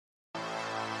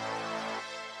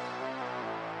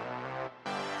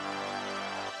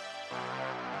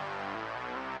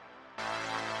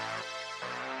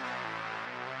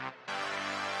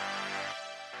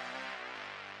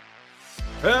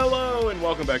Hello and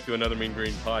welcome back to another Mean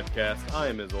Green podcast. I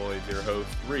am as always your host,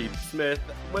 Reed Smith,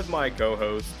 with my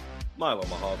co-host, Milo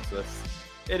Mahovsis.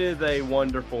 It is a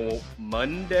wonderful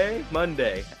Monday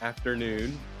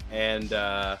afternoon, and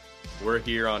we're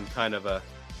here on kind of a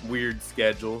weird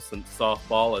schedule since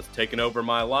softball has taken over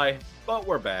my life, but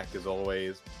we're back as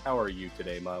always. How are you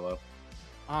today, Milo?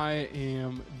 I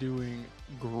am doing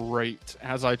great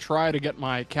as I try to get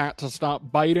my cat to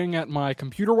stop biting at my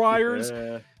computer wires,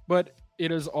 but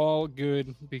it is all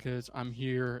good because I'm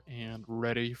here and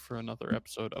ready for another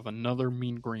episode of another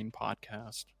Mean Green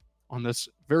podcast on this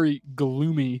very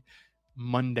gloomy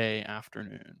Monday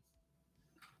afternoon.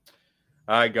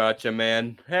 I gotcha,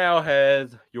 man. How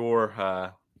has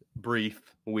your brief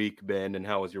week been, and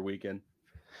how was your weekend?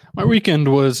 My weekend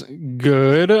was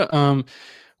good.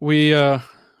 We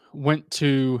went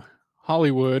to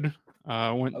Hollywood. We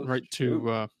went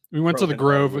to the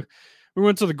Grove. Hollywood. We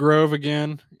went to the Grove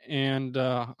again, and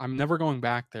I'm never going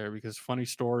back there because, funny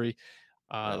story,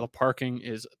 the parking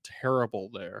is terrible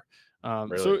there.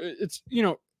 Really? So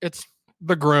it's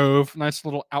the Grove, nice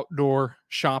little outdoor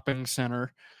shopping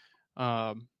center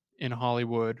in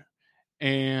Hollywood,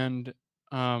 and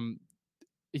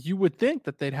you would think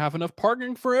that they'd have enough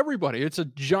parking for everybody. It's a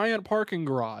giant parking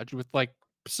garage with like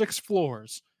 6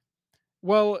 floors.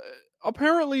 Well,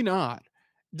 apparently not.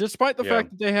 Despite the fact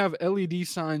that they have LED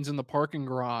signs in the parking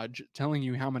garage telling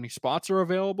you how many spots are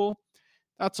available,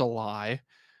 that's a lie.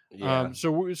 Yeah. So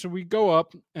we go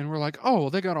up and we're like, oh,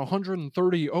 they got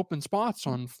 130 open spots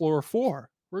on floor 4.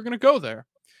 We're going to go there.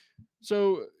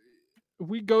 So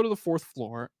we go to the 4th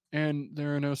floor and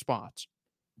there are no spots.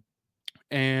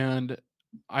 And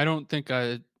I don't think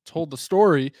I told the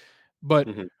story, but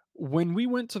when we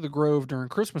went to the Grove during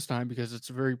Christmas time, because it's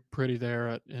very pretty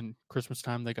there in Christmas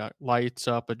time, they got lights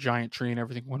up, a giant tree and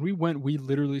everything. When we went, we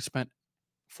literally spent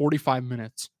 45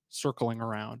 minutes circling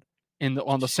around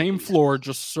on the same floor,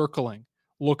 just circling,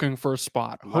 looking for a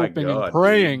spot, hoping and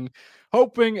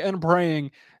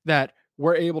praying that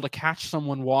we're able to catch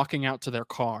someone walking out to their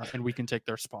car and we can take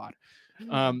their spot.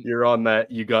 You're on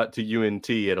that. You got to UNT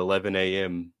at 11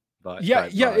 a.m.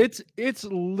 It's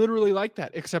literally like that,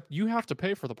 except you have to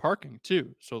pay for the parking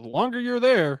too. So the longer you're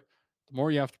there, the more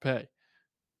you have to pay.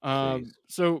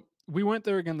 So we went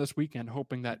there again this weekend,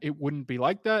 hoping that it wouldn't be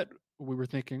like that. We were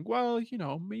thinking, well,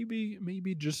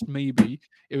 maybe just maybe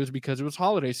it was because it was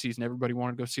holiday season. Everybody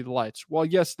wanted to go see the lights. Well,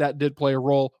 yes, that did play a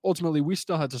role. Ultimately, we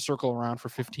still had to circle around for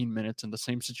 15 minutes in the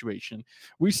same situation.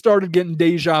 We started getting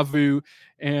deja vu,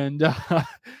 and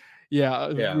we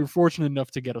were fortunate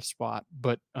enough to get a spot.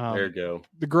 But there you go.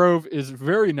 The Grove is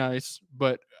very nice,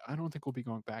 but I don't think we'll be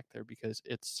going back there because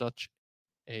it's such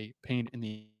a pain in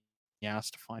the ass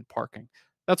to find parking.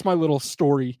 That's my little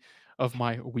story of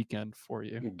my weekend for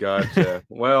you. Gotcha.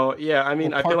 Well, yeah, I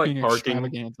mean, I feel like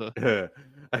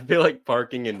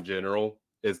parking in general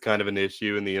is kind of an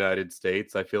issue in the United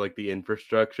States. I feel like the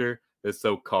infrastructure is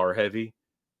so car heavy,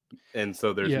 and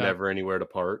so there's never anywhere to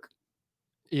park.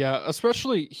 Yeah,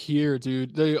 especially here,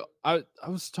 dude. I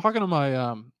was talking to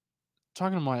my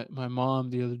my mom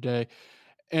the other day,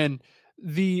 and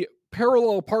the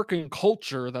parallel parking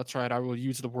culture, that's right, I will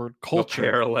use the word culture. The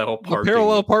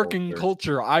parallel parking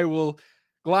culture. I will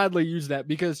gladly use that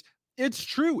because it's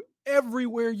true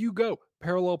everywhere you go.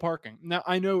 Parallel parking. Now,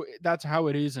 I know that's how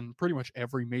it is in pretty much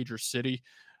every major city,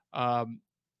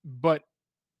 but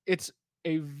it's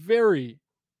a very,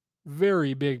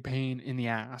 very big pain in the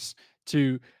ass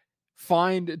to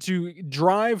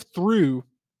drive through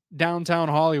downtown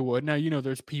Hollywood. Now,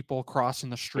 there's people crossing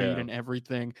the street and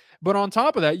everything, but on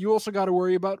top of that, you also got to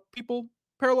worry about people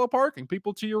parallel parking,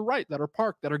 people to your right that are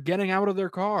parked, that are getting out of their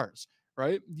cars,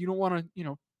 right? You don't want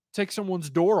to, take someone's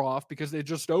door off because they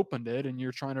just opened it and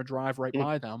you're trying to drive right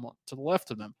by them to the left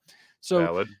of them.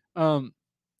 So,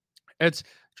 it's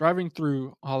driving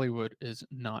through Hollywood is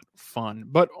not fun,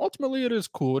 but ultimately it is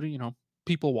cool to,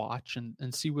 people watch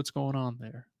and see what's going on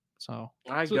there. So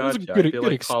I feel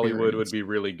like Hollywood would be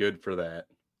really good for that.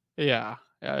 Yeah,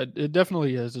 it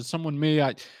definitely is. As someone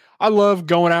I love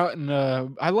going out and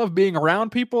I love being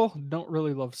around people. Don't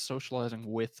really love socializing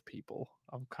with people.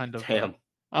 I'm kind of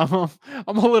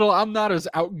I'm not as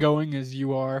outgoing as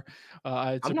you are.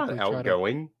 I'm not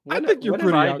outgoing. I think you're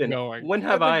pretty outgoing. When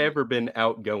have I ever been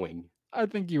outgoing? I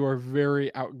think you are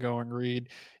very outgoing, Reed.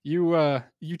 You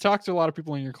talk to a lot of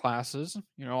people in your classes.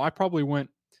 I probably went.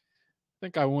 I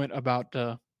think I went about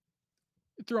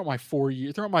throughout my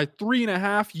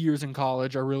 3.5 years in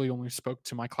college. I really only spoke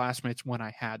to my classmates when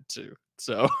I had to.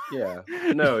 So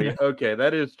okay,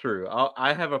 that is true.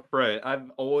 I have a friend. I've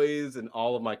always in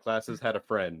all of my classes had a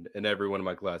friend in every one of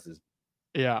my classes.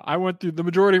 Yeah, I went through the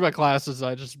majority of my classes.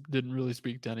 I just didn't really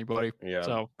speak to anybody. Yeah.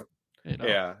 So,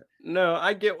 Yeah. No,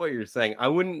 I get what you're saying. I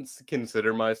wouldn't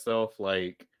consider myself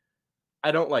like,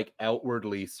 I don't like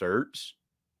outwardly search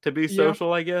to be Yeah,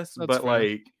 social, I guess. that's But fair.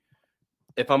 like,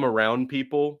 if I'm around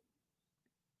people,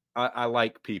 I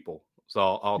like people. So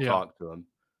I'll Yeah, talk to them.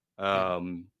 yeah.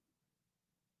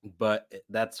 But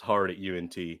that's hard at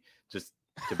UNT, just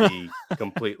to be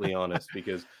completely honest,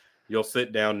 because you'll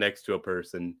sit down next to a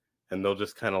person and they'll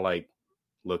just kind of like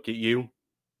look at you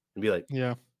and be like,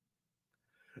 Yeah.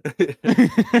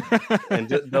 and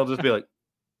they'll just be like,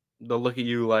 they'll look at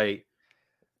you like,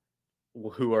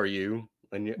 well, who are you?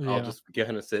 And I'll Yeah. just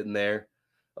kind of sitting there,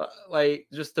 like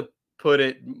just to put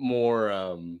it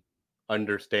more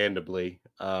understandably.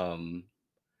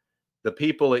 The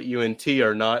people at UNT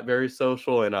are not very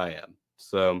social, and I am.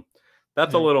 So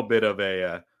that's a Yeah. little bit of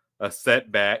a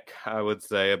setback, I would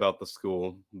say, about the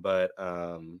school. But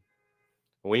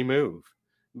we move.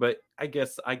 But I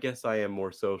guess I am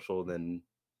more social than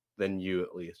you,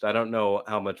 at least. I don't know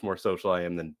how much more social I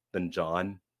am than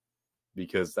John,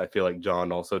 because I feel like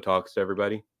John also talks to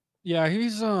everybody. Yeah,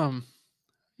 he's a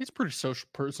pretty social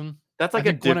person. That's I like a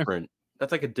think when I different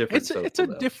that's like a different it's a social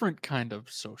though. different kind of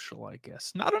social, I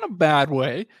guess. Not in a bad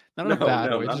way. Not in a No,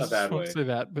 bad no, way. not in a Just bad want to way. say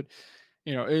that, but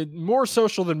more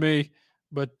social than me,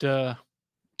 but I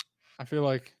feel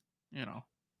like, you know,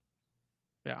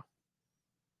 yeah.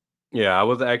 Yeah, I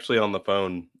was actually on the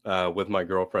phone with my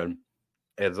girlfriend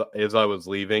as I was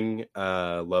leaving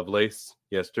Lovelace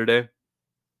yesterday,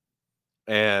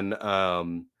 and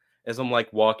as I'm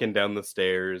like walking down the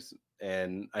stairs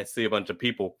and I see a bunch of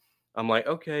people, I'm like,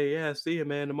 okay, yeah, see you,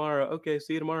 man, tomorrow. Okay,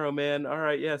 see you tomorrow, man. All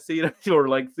right, yeah, see you, or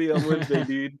like, see you on Wednesday,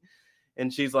 dude.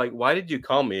 And she's like, why did you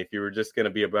call me if you were just gonna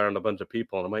be around a bunch of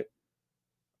people? And I'm like,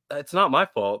 it's not my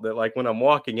fault that like when I'm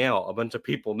walking out, a bunch of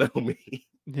people know me.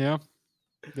 Yeah.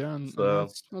 Yeah, and So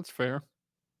that's fair.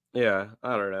 yeah,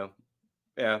 I don't know.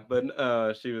 Yeah,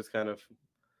 but she was kind of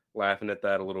laughing at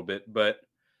that a little bit. But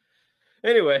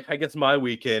anyway, I guess my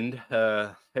weekend,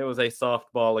 it was a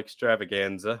softball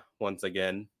extravaganza once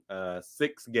again.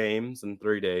 6 games in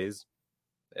 3 days.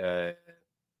 Uh,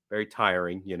 very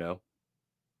tiring,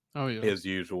 Oh yeah. as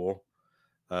usual.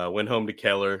 Went home to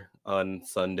Keller on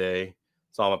Sunday.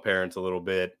 Saw my parents a little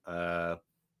bit.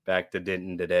 Back to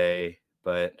Denton today.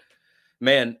 But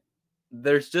man,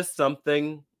 there's just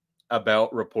something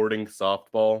about reporting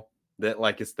softball that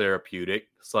like is therapeutic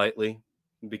slightly,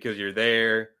 because you're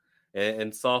there,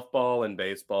 and softball and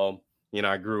baseball,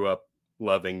 I grew up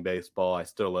loving baseball. I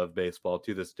still love baseball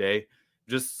to this day.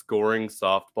 Just scoring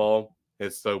softball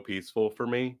is so peaceful for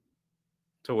me,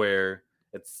 to where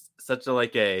it's such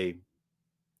a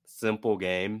simple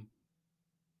game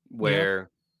Yeah.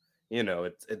 where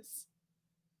it's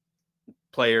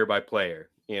player by player.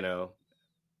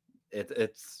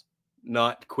 It's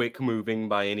not quick moving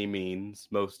by any means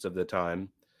most of the time.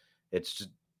 It's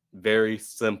just very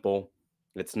simple.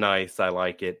 It's nice. I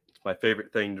like it. It's my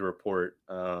favorite thing to report.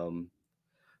 So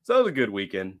it was a good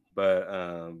weekend, but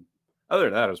other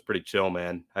than that, it was pretty chill,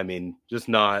 man. I mean, just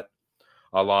not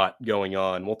a lot going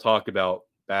on. We'll talk about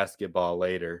basketball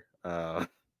later.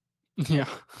 Yeah.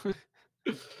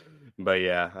 But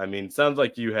yeah, I mean, sounds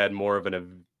like you had more of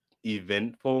an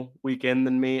eventful weekend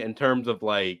than me, in terms of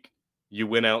like you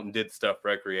went out and did stuff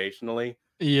recreationally.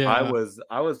 I Yeah. was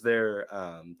I was there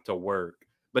to work,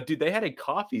 but dude, they had a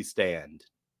coffee stand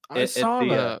I at, at saw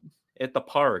the uh, that. at the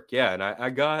park. Yeah, and I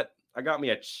got me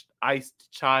a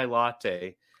iced chai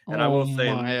latte, and I Oh will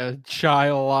say, my, a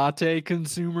chai latte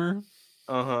consumer.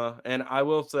 and I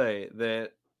will say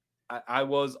that I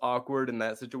was awkward in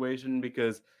that situation,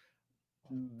 because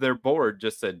their board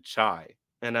just said chai,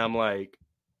 and I'm like,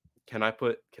 can I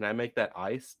make that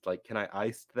iced? Like, can I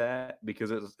ice that?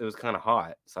 Because it was kind of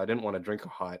hot, so I didn't want to drink a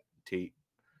hot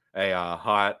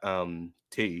hot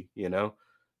tea,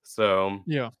 So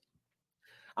Yeah.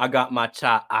 I got my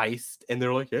chai iced, and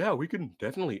they're like, yeah, we can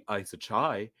definitely ice a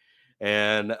chai.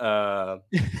 And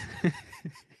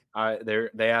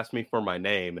they asked me for my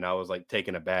name, and I was like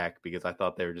taken aback, because I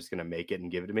thought they were just gonna make it and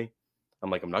give it to me. I'm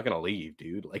like, I'm not gonna leave,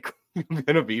 dude. Like, I'm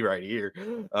gonna be right here.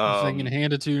 So they can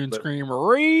hand it to you and But scream,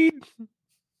 "Reed,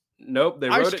 nope, they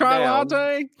iced wrote it chai down.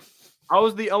 latte." I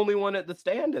was the only one at the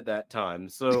stand at that time.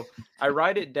 So I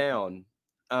write it down.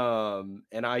 And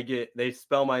they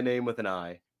spell my name with an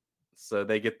I. So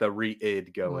they get the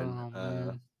re-id going. Oh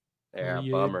man, Yeah,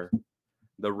 Reed. bummer.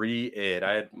 The re-id.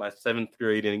 I had my 7th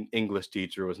grade English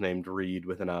teacher was named Reed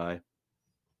with an I.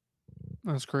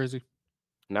 That's crazy.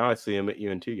 Now I see him at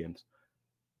UNT games.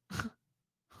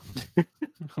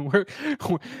 Where,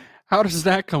 how does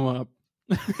that come up?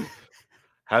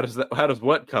 How does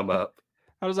what come up?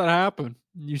 How does that happen?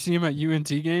 You see him at UNT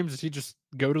games? Does he just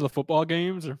go to the football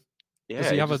games, or does Yeah, he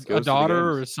he have just a goes to the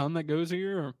daughter or games. a son that goes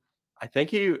here? Or? I think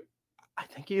he I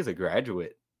think he's a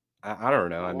graduate. I don't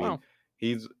know. Oh I mean, wow,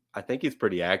 he's I think he's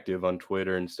pretty active on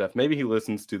Twitter and stuff. Maybe he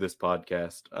listens to this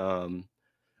podcast.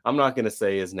 I'm not gonna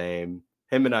say his name.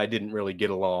 Him and I didn't really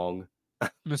get along.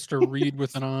 Mr. Reed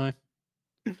with an eye.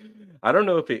 I don't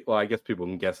know if he well, I guess people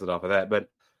can guess it off of that, but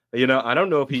I don't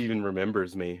know if he even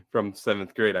remembers me from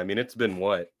 7th grade. I mean, it's been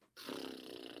what?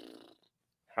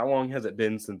 How long has it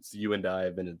been since you and I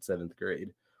have been in 7th grade?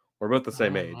 We're both the I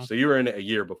same don't age. know. So you were in it a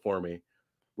year before me.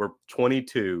 We're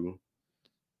 22.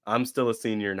 I'm still a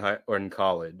senior in high or in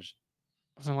college.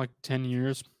 Wasn't like 10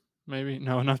 years, maybe?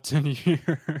 No, not 10 So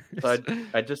years.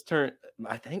 I just turned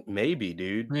I think maybe,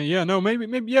 dude. Yeah, no, maybe,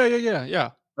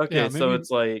 yeah. Okay, Yeah, so maybe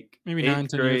it's like maybe 9, 8th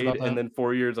 10 years, grade about and that. then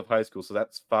 4 years of high school. So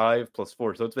that's 5 plus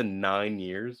 4. So it's been 9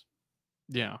 years.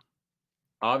 Yeah.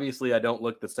 Obviously, I don't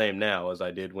look the same now as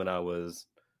I did when I was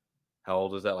how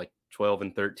old is that? Like 12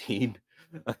 and 13.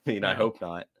 I mean, I Yeah. hope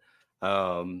not.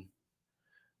 Um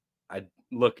I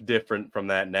look different from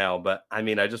that now, but I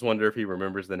mean, I just wonder if he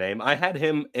remembers the name. I had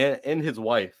him and his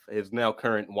wife, his now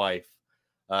current wife.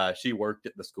 She worked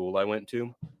at the school I went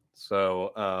to,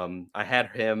 so I had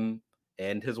him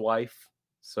and his wife.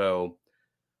 So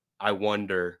I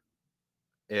wonder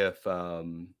if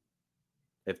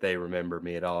they remember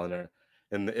me at all,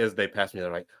 and as they pass me,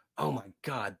 they're like, "Oh my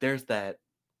god, there's that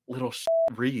little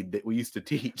Reed that we used to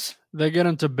teach." They get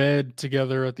into bed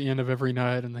together at the end of every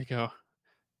night and they go,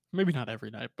 maybe not every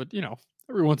night, but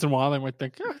every once in a while they might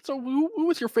think, so who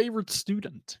was your favorite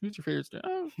student? Who's your favorite student?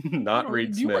 Oh, Not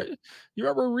Reed do you, Smith. you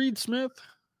remember Reed Smith?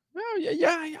 Oh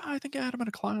yeah. I think I had him in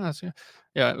a class.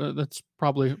 Yeah. That's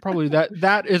probably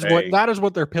that is Hey,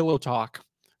 what their pillow talk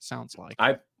sounds like.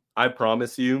 I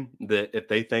promise you that if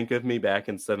they think of me back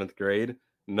in 7th grade,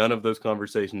 none of those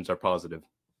conversations are positive.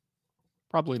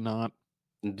 Probably not.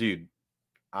 Dude,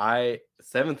 I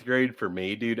 7th grade for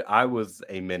me, dude, I was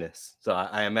a menace. So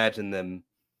I imagine them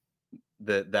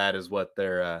that is what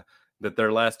their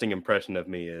lasting impression of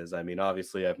me is. I mean,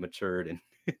 obviously I've matured in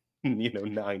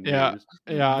 9 Yeah, years,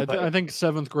 yeah. I but think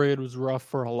 7th grade was rough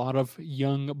for a lot of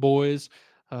young boys.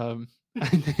 Um,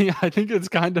 I think it's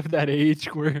kind of that age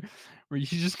where you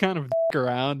just kind of dick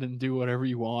around and do whatever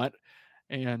you want.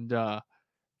 And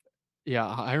yeah,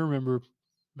 I remember,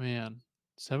 man,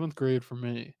 7th grade for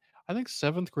me. I think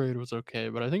 7th grade was okay,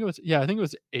 but I think it was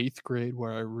 8th grade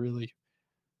where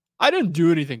I didn't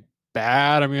do anything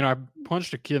bad. I mean, I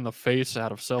punched a kid in the face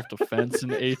out of self-defense in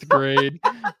 8th grade,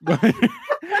 but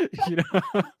you know,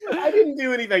 I didn't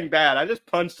do anything bad. I just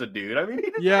punched a dude. I mean,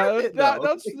 he yeah, deserved it though.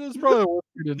 that's probably the worst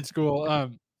we did in school.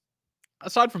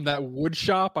 Aside from that wood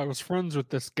shop, I was friends with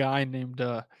this guy named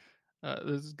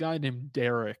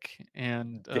Derek,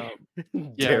 and yeah,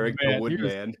 the Derek the man.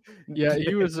 Woodman. Yeah,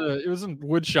 he was it was in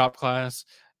wood shop class.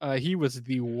 He was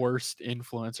the worst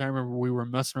influence. I remember we were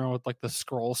messing around with like the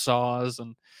scroll saws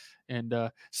and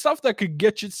stuff that could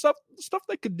get you stuff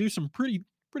that could do some pretty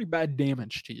bad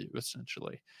damage to you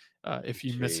essentially if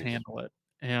you Jeez. mishandle it.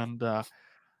 And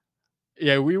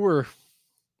yeah, we were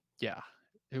yeah,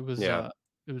 it was Yeah.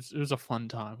 it was a fun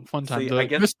time. Fun time. See, I The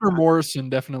guess Mr. Morrison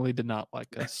definitely did not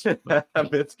like us. But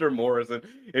Mr. Morrison,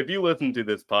 if you listen to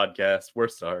this podcast, we're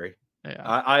sorry. yeah.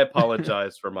 I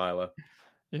apologize for Milo.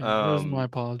 Yeah, there's my Um,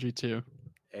 apology too.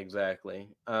 exactly.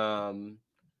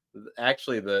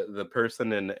 Actually, the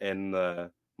person in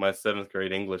my 7th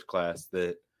grade English class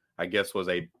that I guess was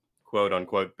a quote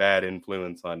unquote bad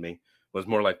influence on me was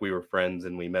more like we were friends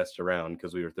and we messed around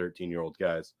because we were 13-year-old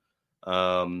guys.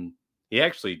 He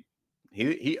actually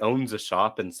he owns a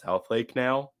shop in Southlake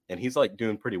now, and he's like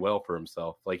doing pretty well for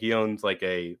himself. Like he owns like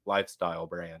a lifestyle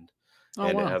brand, Oh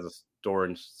and it wow. has a store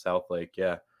in Southlake.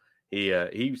 Yeah,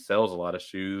 he sells a lot of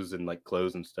shoes and like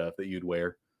clothes and stuff that you'd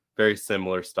wear. Very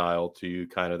similar style to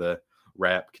kind of the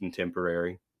rap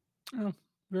contemporary. Oh,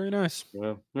 very nice.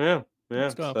 Yeah.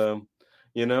 Good stuff. So,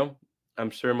 you know, I'm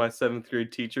sure my 7th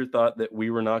grade teacher thought that we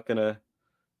were not gonna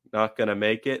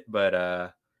make it, but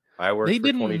I They worked for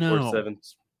didn't know.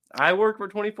 24/7. I worked for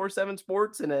 24/7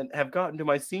 Sports and then have gotten to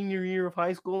my senior year of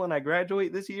high school, and I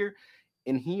graduate this year.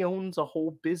 And he owns a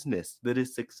whole business that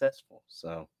is successful.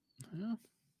 So Yeah,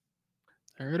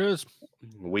 there it is.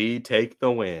 we take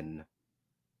the win.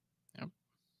 Yep.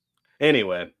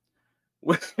 Anyway,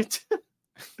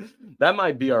 that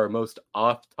might be our most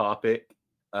off-topic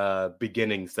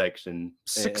beginning section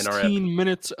in our 16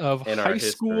 minutes of in our high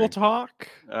school history. talk.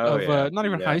 Oh Of yeah, not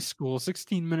even yeah, high school,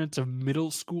 16 minutes of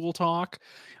middle school talk,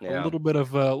 yeah. a little bit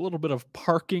of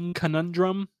parking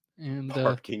conundrum, and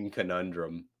Parking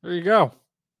conundrum. there you go.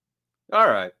 All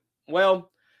right.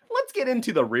 Well, let's get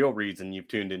into the real reason you've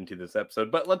tuned into this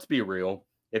episode. But let's be real.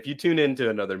 If you tune into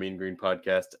another Mean Green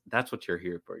podcast, that's what you're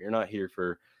here for. You're not here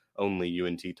for only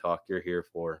UNT talk. You're here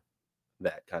for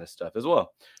that kind of stuff as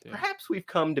well. Yeah. Perhaps we've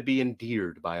come to be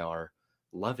endeared by our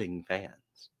loving fans.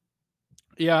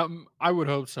 Yeah, I would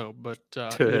hope so, but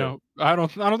I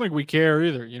don't think we care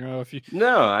either. If you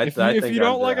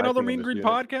don't like another Mean Green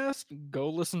podcast, go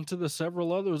listen to the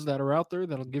several others that are out there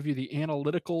that'll give you the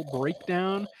analytical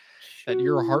breakdown that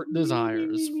your heart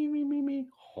desires.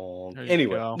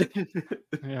 Anyway,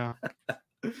 yeah.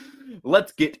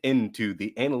 Let's get into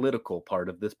the analytical part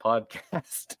of this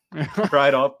podcast.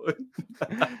 Right off.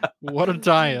 What a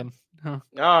tie-in. Huh.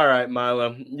 All right,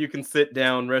 Milo, you can sit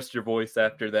down, rest your voice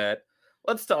after that.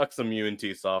 Let's talk some UNT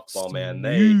softball, man.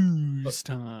 News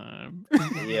time.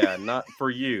 Yeah, not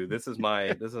for you. This is my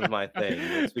thing.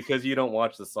 It's because you don't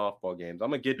watch the softball games.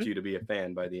 I'm gonna get you to be a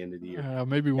fan by the end of the year.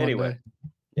 Maybe one day.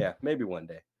 Yeah, maybe one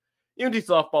day. UNT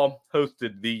softball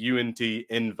hosted the UNT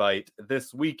Invite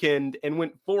this weekend and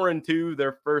went 4-2,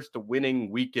 their first winning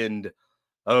weekend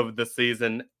of the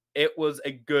season. It was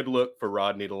a good look for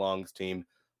Rodney DeLong's team.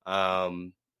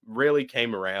 Really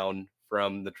came around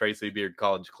from the Tracy Beard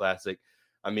College Classic.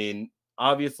 I mean,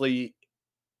 obviously,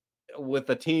 with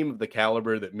a team of the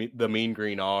caliber that the Mean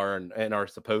Green are and are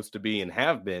supposed to be and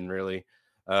have been really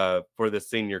for the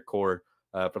senior core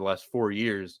for the last 4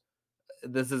 years,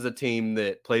 this is a team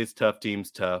that plays tough teams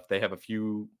tough. They have a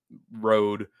few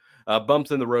road bumps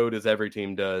in the road, as every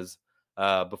team does,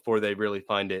 before they really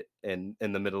find it in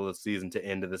the middle of the season to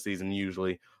end of the season.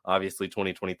 Usually, obviously,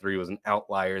 2023 was an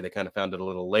outlier. They kind of found it a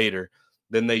little later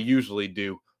than they usually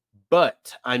do.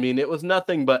 But, I mean, it was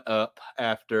nothing but up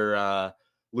after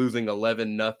losing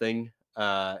 11-0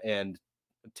 and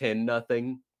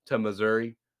 10-0 to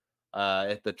Missouri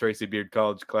at the Tracy Beard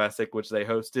College Classic, which they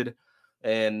hosted.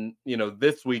 And,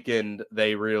 this weekend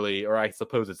they really, or I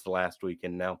suppose it's the last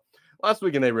weekend now. Last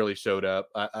weekend they really showed up,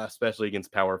 especially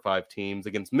against Power 5 teams.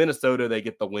 Against Minnesota, they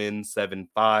get the win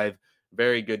 7-5.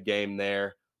 Very good game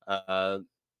there.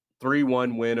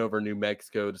 3-1 win over New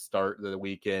Mexico to start the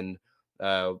weekend.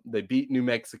 They beat New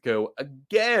Mexico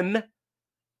again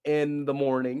in the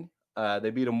morning. They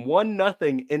beat them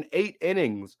 1-0 in 8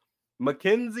 innings.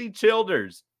 Mackenzie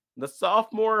Childers, the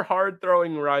sophomore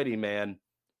hard-throwing righty, man,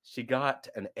 she got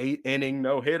an 8-inning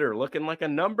no-hitter, looking like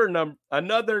another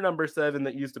number 7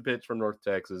 that used to pitch from North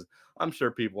Texas. I'm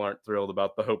sure people aren't thrilled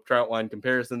about the Hope Troutline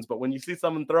comparisons, but when you see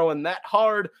someone throwing that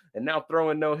hard and now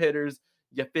throwing no-hitters,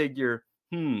 you figure,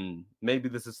 maybe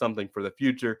this is something for the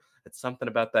future. It's something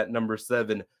about that number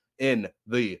 7 in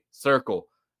the circle.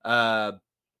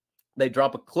 They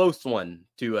drop a close one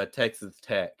to Texas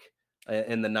Tech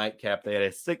in the nightcap. They had a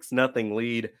 6-0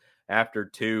 lead after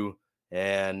 2,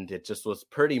 and it just was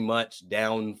pretty much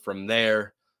down from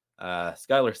there.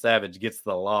 Skylar Savage gets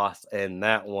the loss in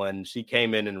that one. She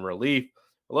came in relief,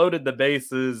 loaded the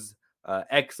bases,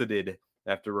 exited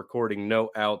after recording no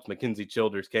outs. Mackenzie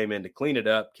Childers came in to clean it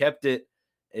up, kept it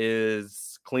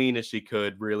as clean as she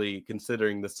could, really,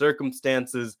 considering the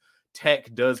circumstances.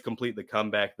 Tech does complete the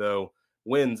comeback, though.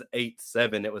 Wins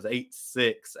 8-7. It was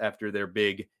 8-6 after their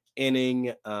big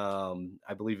inning.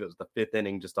 I believe it was the 5th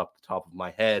inning, just off the top of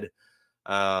my head.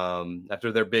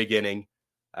 After their big inning,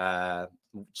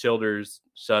 Childers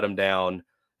shut them down.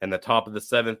 And the top of the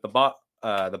 7th, the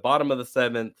bottom of the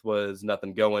 7th was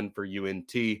nothing going for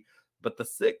UNT. But the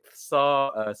 6th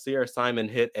saw Sierra Simon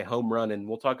hit a home run, and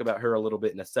we'll talk about her a little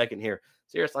bit in a second here.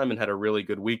 Sierra Simon had a really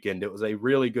good weekend. It was a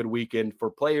really good weekend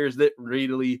for players that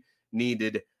really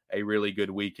needed a really good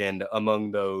weekend.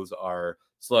 Among those are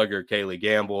slugger Kaylee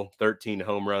Gamble, 13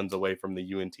 home runs away from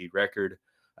the UNT record,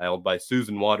 held by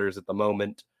Susan Waters at the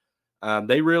moment.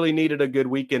 They really needed a good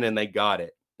weekend, and they got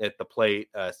it at the plate.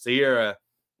 Sierra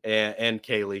and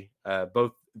Kaylee,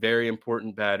 both very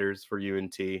important batters for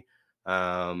UNT.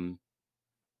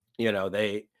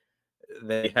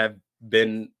 They have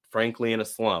been, frankly, in a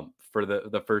slump for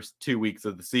the first 2 weeks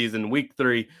of the season. Week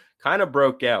 3 kind of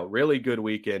broke out. Really good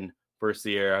weekend for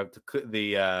Sierra.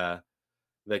 The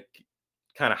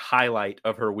kind of highlight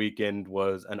of her weekend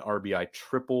was an RBI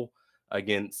triple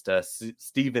against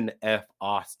Stephen F.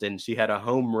 Austin. She had a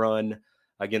home run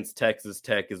against Texas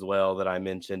Tech as well that I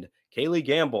mentioned. Kaylee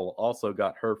Gamble also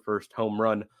got her first home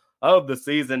run of the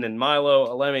season. And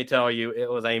Milo, let me tell you, it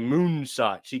was a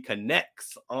moonshot. She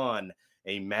connects on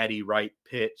a Maddie Wright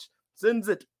pitch, sends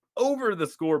it over the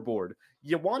scoreboard.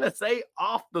 You want to say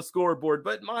off the scoreboard,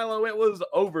 but Milo, it was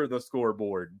over the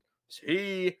scoreboard.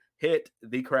 She hit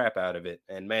the crap out of it.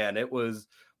 And man, it was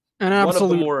an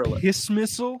absolute piss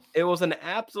missile. It was an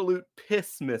absolute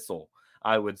piss missile,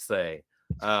 I would say.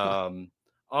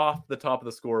 Off the top of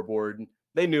the scoreboard.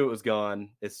 They knew it was gone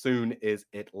as soon as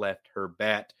it left her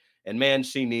bat. And man,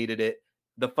 she needed it.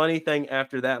 The funny thing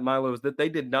after that, Milo, is that they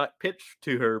did not pitch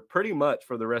to her pretty much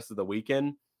for the rest of the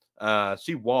weekend.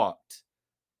 She walked.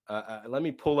 Let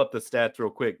me pull up the stats real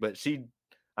quick, but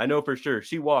I know for sure,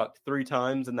 she walked 3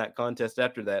 times in that contest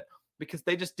after that because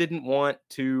they just didn't want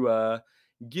to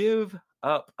give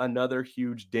up another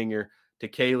huge dinger to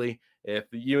Kaylee. If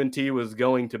the UNT was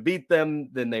going to beat them,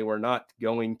 then they were not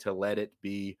going to let it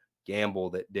be Gamble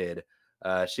that did.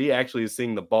 She actually is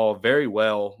seeing the ball very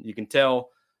well. You can tell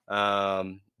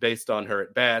based on her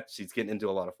at bat, she's getting into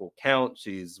a lot of full count.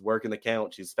 She's working the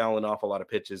count. She's fouling off a lot of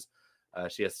pitches.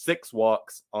 She has 6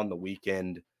 walks on the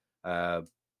weekend.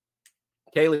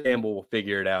 Kaylee Gamble will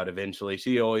figure it out eventually.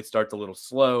 She always starts a little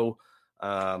slow.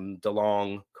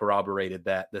 DeLong corroborated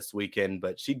that this weekend,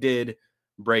 but she did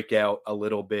break out a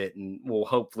little bit, and we'll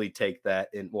hopefully take that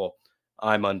in. Well,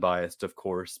 I'm unbiased, of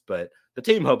course, but the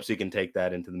team hopes she can take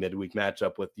that into the midweek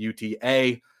matchup with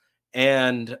UTA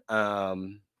and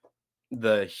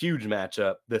the huge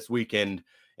matchup this weekend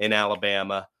in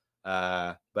Alabama.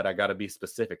 But I got to be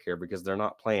specific here because they're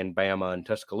not playing Bama and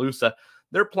Tuscaloosa.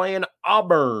 They're playing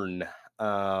Auburn.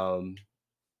 And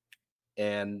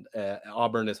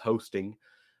Auburn is hosting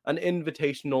an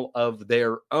invitational of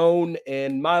their own.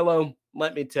 And Milo,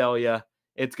 let me tell you,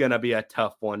 it's going to be a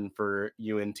tough one for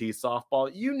UNT softball.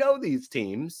 You know these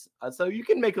teams, so you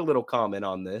can make a little comment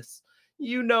on this.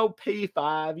 You know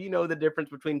P5, you know the difference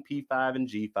between P5 and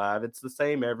G5. It's the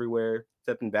same everywhere,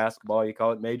 except in basketball, you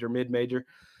call it major, mid-major.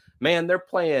 Man, they're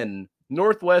playing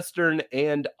Northwestern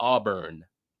and Auburn.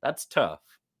 That's tough.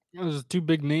 Those 2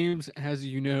 big names. As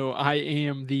you know, I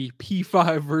am the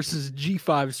P5 versus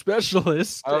G5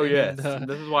 specialist. Oh, yes.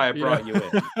 This is why I brought you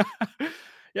in.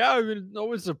 Yeah, I mean,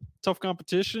 always a tough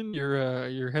competition.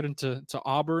 You're heading to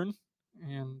Auburn,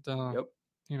 and Yep.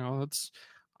 you know,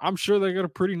 I'm sure they got a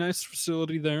pretty nice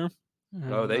facility there.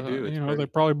 Oh, they do. You know, they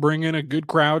probably bring in a good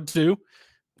crowd too.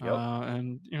 Yep.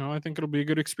 And you know, I think it'll be a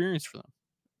good experience for them.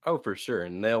 Oh, for sure.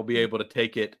 And they'll be able to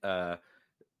take it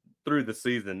through the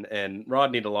season. And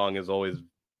Rodney DeLong has always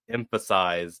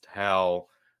emphasized how,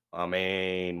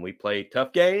 we play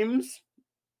tough games,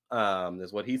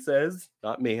 is what he says.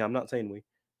 Not me. I'm not saying we.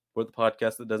 For the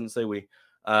podcast that doesn't say we.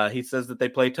 He says that they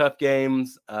play tough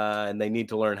games and they need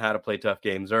to learn how to play tough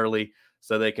games early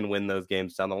so they can win those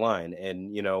games down the line.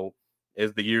 And, you know,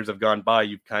 as the years have gone by,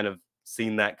 you've kind of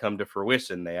seen that come to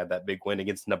fruition. They had that big win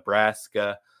against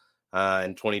Nebraska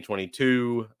in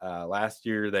 2022. Last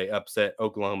year, they upset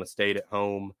Oklahoma State at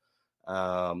home.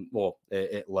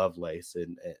 At Lovelace,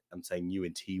 and I'm saying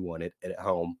UNT won it at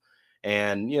home.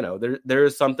 And, you know, there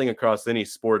is something across any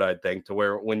sport, I think, to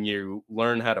where when you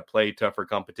learn how to play tougher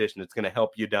competition, it's going to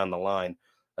help you down the line,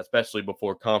 especially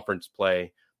before conference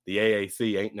play. The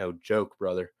AAC ain't no joke,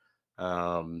 brother.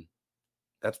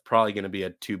 That's probably going to be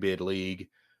a 2-bid league,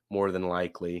 more than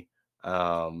likely.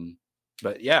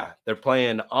 But yeah, they're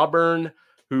playing Auburn,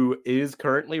 who is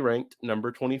currently ranked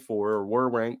number 24, or were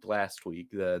ranked last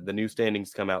week. The new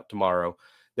standings come out tomorrow.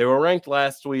 They were ranked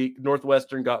last week.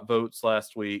 Northwestern got votes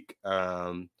last week.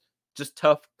 Just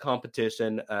tough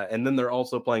competition. And then they're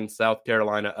also playing South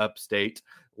Carolina Upstate.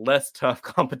 Less tough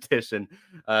competition.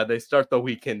 They start the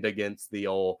weekend against the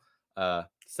old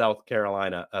South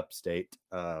Carolina Upstate.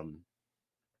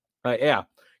 Yeah,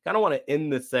 kind of want to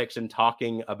end this section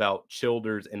talking about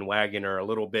Childers and Wagoner a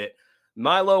little bit.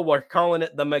 Milo, we're calling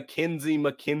it the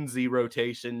McKenzie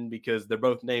rotation because they're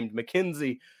both named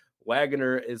McKenzie.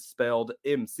 Wagoner is spelled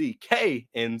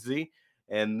M-C-K-N-Z,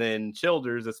 and then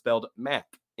Childers is spelled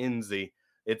Mac-N-Z.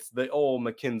 It's the old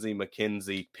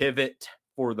McKenzie pivot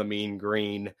for the Mean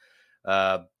Green.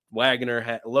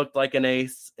 Wagoner looked like an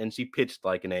ace, and she pitched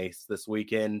like an ace this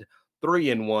weekend.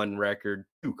 3-1 record,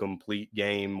 2 complete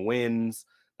game wins.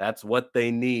 That's what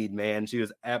they need, man. She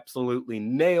was absolutely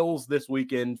nails this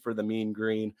weekend for the Mean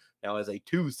Green. Now has a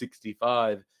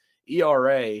 2.65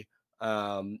 ERA.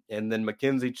 And then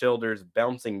Mackenzie Childers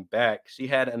bouncing back. She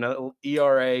had an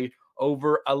ERA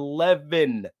over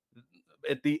 11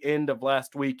 at the end of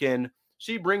last weekend.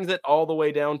 She brings it all the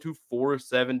way down to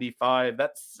 4.75.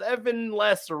 That's 7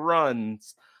 less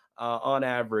runs on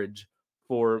average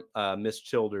for Miss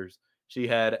Childers. She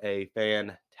had a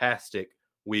fantastic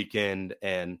weekend,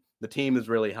 and the team is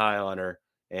really high on her.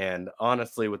 And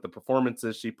honestly, with the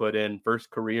performances she put in,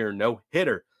 first career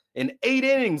no-hitter in 8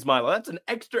 innings, Milo. That's an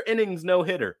extra innings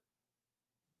no-hitter.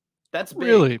 That's big.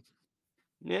 Really?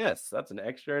 Yes, that's an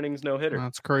extra innings no-hitter.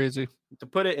 That's crazy. To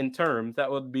put it in terms,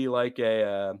 that would be like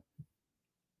a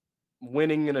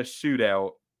winning in a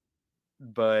shootout,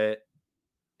 but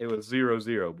it was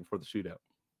 0-0 before the shootout.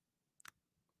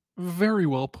 Very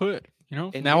well put.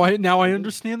 Now I Indeed.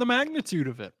 understand the magnitude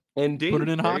of it. Indeed. Put it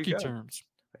in There you hockey go. terms.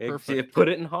 Put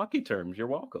it in hockey terms. You're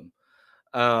welcome.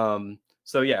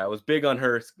 So yeah, I was big on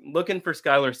her. Looking for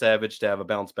Skylar Savage to have a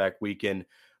bounce back weekend.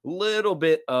 Little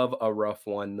bit of a rough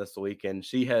one this weekend.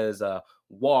 She has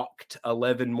walked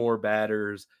 11 more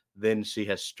batters than she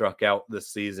has struck out this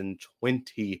season.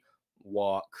 20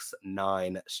 walks,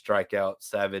 9 strikeouts.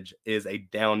 Savage is a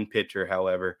down pitcher,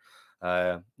 however.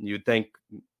 You'd think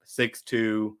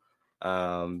 6'2",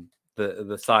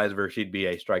 the size of her, she'd be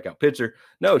a strikeout pitcher.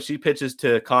 No, she pitches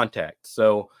to contact.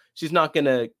 So she's not going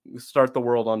to start the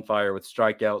world on fire with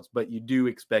strikeouts, but you do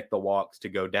expect the walks to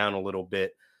go down a little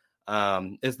bit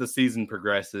as the season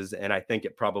progresses, and I think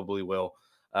it probably will.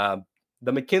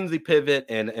 The McKenzie pivot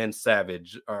and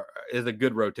Savage is a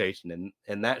good rotation,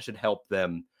 and that should help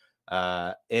them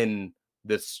in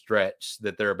this stretch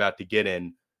that they're about to get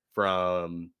in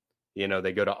from,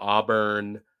 they go to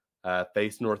Auburn,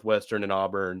 face Northwestern and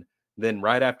Auburn. Then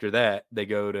right after that, they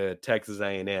go to Texas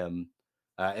A&M,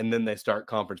 and then they start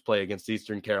conference play against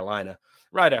Eastern Carolina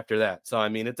right after that. So, I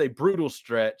mean, it's a brutal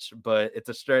stretch, but it's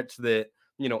a stretch that,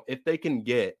 if they can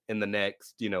get in the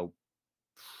next,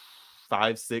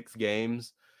 5-6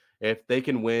 games, if they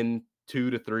can win 2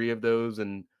 to 3 of those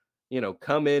and,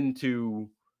 come into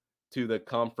the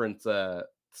conference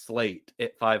slate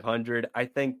at 500, I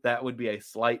think that would be a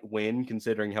slight win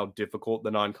considering how difficult the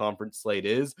non-conference slate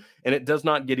is. And it does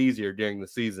not get easier during the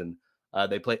season.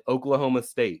 They play Oklahoma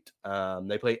State.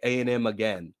 They play A&M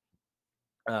again.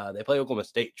 They play Oklahoma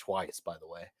State twice, by the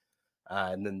way.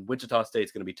 And then Wichita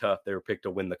State's going to be tough. They were picked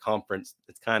to win the conference.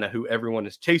 It's kind of who everyone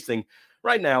is chasing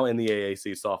right now in the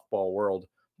AAC softball world.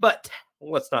 But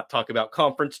let's not talk about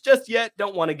conference just yet.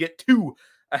 Don't want to get too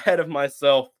ahead of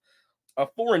myself. A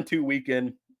 4-2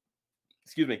 weekend,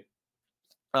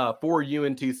 for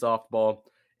UNT softball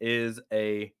is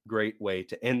a great way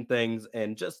to end things.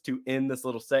 And just to end this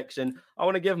little section, I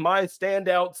want to give my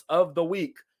standouts of the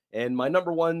week. And my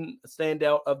number one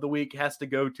standout of the week has to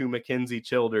go to Mackenzie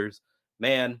Childers.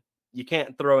 Man, you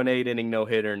can't throw an 8-inning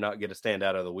no-hitter and not get a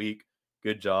standout of the week.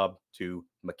 Good job to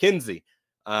Mackenzie.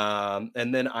 And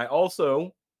then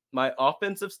my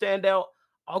offensive standout,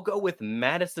 I'll go with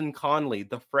Madison Conley,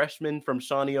 the freshman from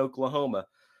Shawnee, Oklahoma.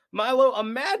 Milo,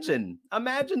 imagine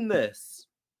this.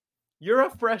 You're a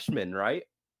freshman, right?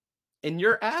 And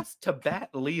you're asked to bat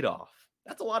leadoff.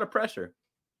 That's a lot of pressure.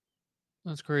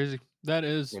 That's crazy. That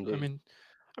is. Indeed.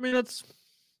 I mean, that's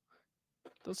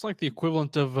like the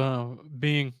equivalent of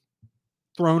being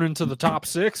thrown into the top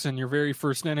 6 in your very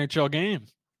first NHL game.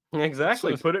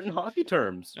 Exactly. Put it in hockey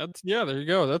terms. There you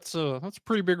go. That's a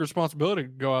pretty big responsibility to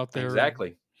go out there.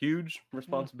 Exactly. Huge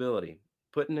responsibility. Yeah.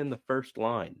 Putting in the first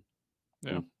line.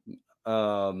 Yeah.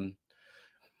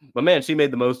 But man, she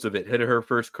made the most of it. Hit her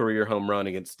first career home run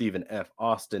against Stephen F.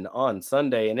 Austin on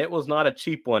Sunday, and it was not a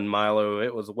cheap one, Milo.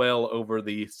 It was well over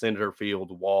the center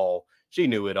field wall. She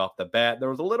knew it off the bat.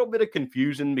 There was a little bit of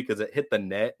confusion because it hit the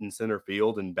net in center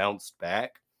field and bounced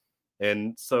back.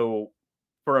 And so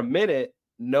for a minute,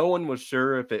 no one was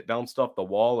sure if it bounced off the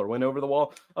wall or went over the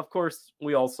wall. Of course,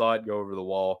 we all saw it go over the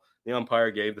wall. The umpire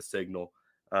gave the signal,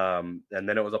 and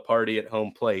then it was a party at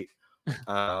home plate.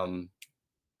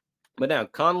 But now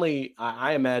Conley,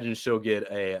 I imagine she'll get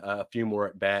a few more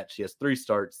at bats. She has 3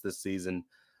 starts this season,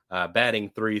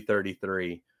 batting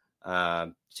 .333.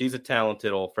 She's a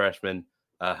talented old freshman,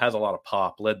 has a lot of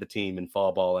pop, led the team in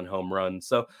fall ball and home runs.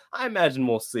 So I imagine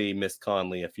we'll see Miss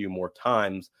Conley a few more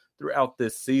times throughout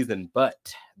this season,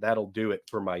 but that'll do it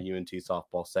for my UNT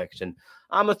softball section.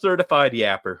 I'm a certified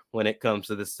yapper when it comes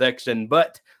to this section,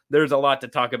 but there's a lot to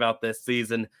talk about this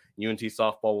season. UNT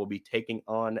softball will be taking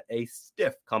on a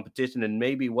stiff competition and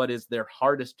maybe what is their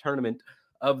hardest tournament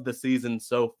of the season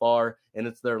so far, and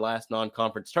it's their last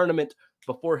non-conference tournament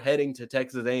before heading to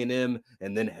Texas A&M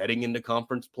and then heading into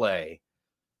conference play.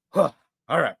 All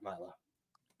right, Milo.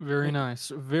 Very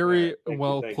nice. Very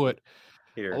well put.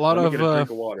 Here, a lot let me of get a drink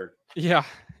of water. Yeah,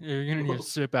 you're gonna need a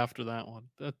sip after that one.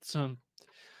 That's some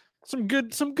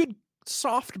good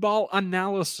softball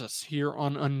analysis here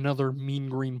on another Mean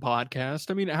Green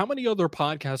podcast. I mean, how many other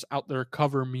podcasts out there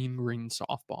cover Mean Green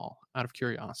softball? Out of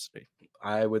curiosity,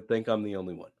 I would think I'm the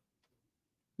only one.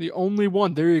 The only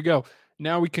one. There you go.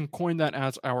 Now we can coin that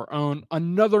as our own.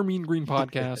 Another Mean Green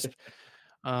podcast.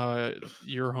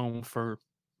 You're home for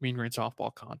Mean Green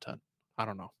softball content. I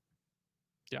don't know.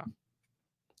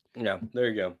 Yeah, there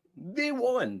you go. The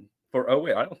one for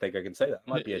I don't think I can say that. It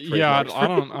might be a trademark. Yeah, I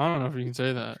don't know if you can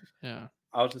say that. Yeah.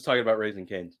 I was just talking about Raising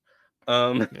Cane's.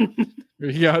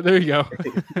 Yeah, there you go.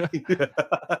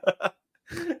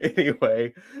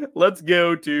 Anyway, let's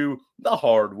go to the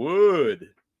hardwood.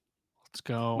 Let's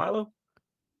go. Milo,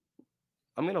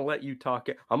 gonna let you talk.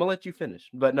 I'm gonna let you finish,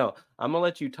 but no, I'm gonna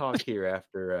let you talk here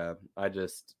after I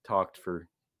just talked for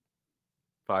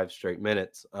 5 straight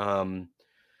minutes.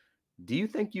 Do you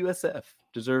think USF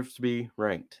deserves to be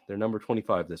ranked? They're number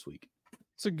 25 this week.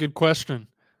 It's a good question.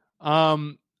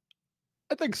 I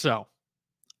think so.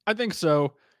 I think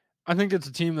so. I think it's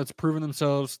a team that's proven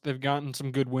themselves. They've gotten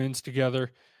some good wins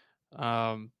together.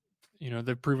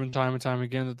 They've proven time and time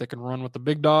again that they can run with the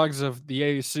big dogs of the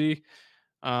AAC.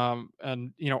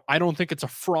 I don't think it's a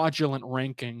fraudulent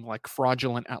ranking like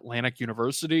fraudulent Atlantic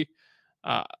University.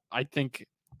 I think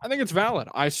it's valid.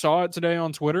 I saw it today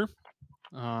on Twitter.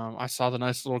 I saw the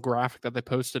nice little graphic that they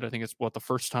posted. I think it's the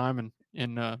first time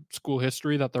in school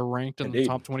history that they're ranked in the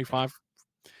top 25.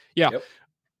 Yeah. Yep.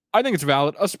 I think it's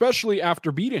valid, especially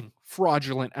after beating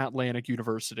fraudulent Atlantic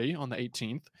University on the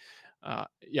 18th.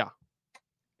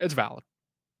 It's valid.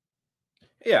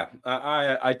 Yeah,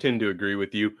 I tend to agree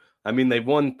with you. I mean, they've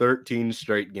won 13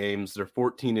 straight games. They're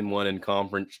 14-1 in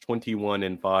conference,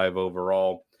 21-5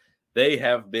 overall. They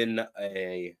have been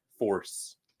a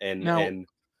force. And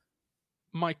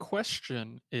my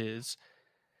question is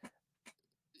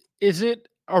it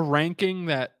a ranking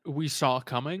that we saw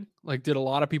coming? Like, did a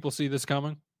lot of people see this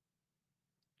coming?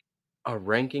 A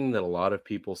ranking that a lot of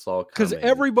people saw coming. Because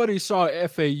everybody saw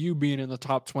FAU being in the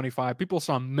top 25. People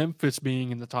saw Memphis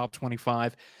being in the top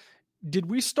 25. Did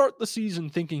we start the season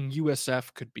thinking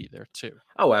USF could be there too?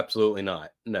 Oh, absolutely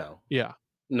not. No. Yeah.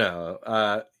 No.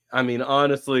 I mean,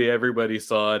 honestly, everybody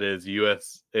saw it as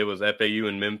it was FAU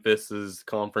and Memphis's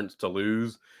conference to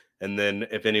lose. And then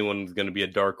if anyone's going to be a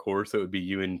dark horse, it would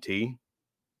be UNT.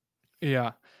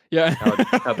 Yeah. Yeah.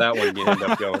 How'd that one end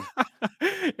up going?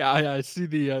 Yeah, I see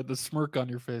the smirk on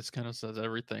your face kind of says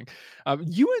everything.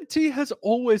 UNT has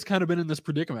always kind of been in this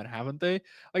predicament, haven't they?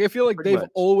 Like, I feel like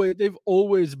they've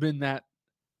always been that,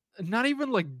 not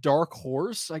even like dark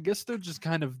horse. I guess they're just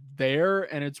kind of there,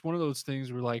 and it's one of those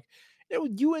things where like,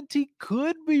 UNT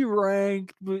could be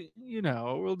ranked, but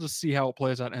we'll just see how it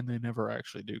plays out, and they never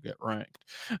actually do get ranked.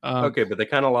 Okay, but they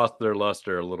kind of lost their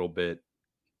luster a little bit.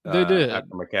 They did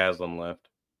after McCaslin left.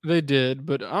 They did,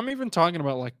 but I'm even talking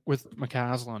about like with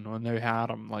McCaslin when they had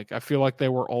him. Like, I feel like they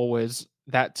were always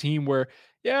that team where,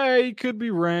 yeah, he could be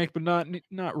ranked, but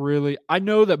not really. I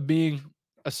know that being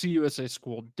a CUSA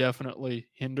school definitely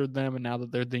hindered them, and now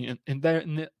that they're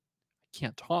I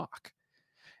can't talk.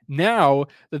 Now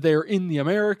that they are in the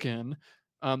American,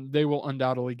 they will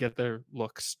undoubtedly get their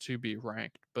looks to be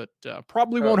ranked, but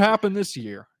probably won't happen this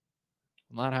year.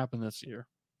 Will not happen this year.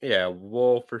 Yeah,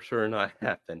 will for sure not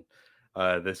happen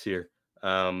this year.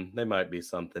 They might be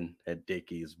something at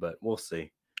Dickey's, but we'll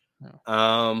see.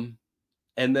 Yeah.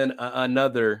 And then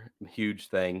another huge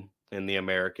thing in the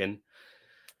American,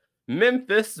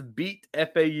 Memphis beat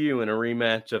FAU in a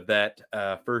rematch of that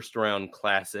first round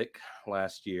classic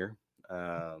last year.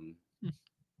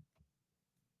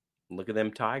 Look at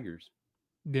them Tigers.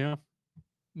 Yeah,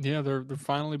 they're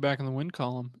finally back in the win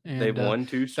column, and they've won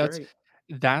 2 straight.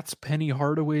 That's Penny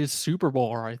Hardaway's Super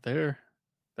Bowl right there.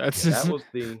 That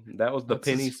was the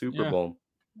Penny Super Bowl.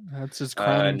 That's his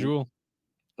crowning jewel.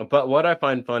 But what I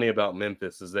find funny about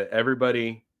Memphis is that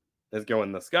everybody is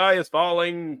going, the sky is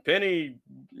falling. Penny,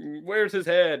 where's his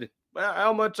head?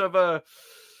 How much of a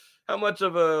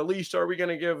leash are we going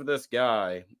to give this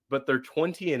guy? But they're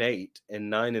 20-8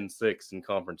 and 9-6 in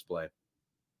conference play.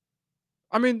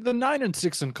 I mean, the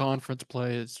 9-6 in conference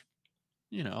play is,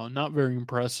 not very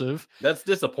impressive. That's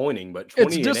disappointing, but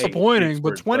 20 it's disappointing.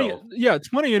 But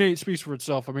 20-8 speaks for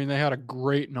itself. I mean, they had a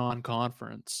great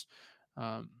non-conference.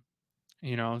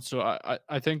 So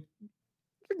I think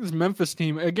this Memphis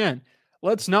team, again,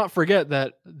 let's not forget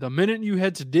that the minute you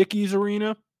head to Dickey's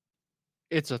Arena,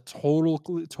 it's a totally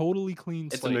clean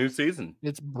slate. It's a new season.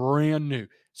 It's brand new.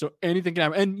 So anything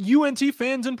can happen. And UNT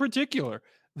fans in particular,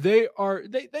 they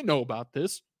know about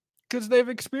this because they've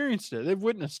experienced it. They've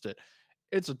witnessed it.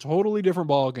 It's a totally different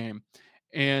ball game.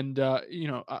 And,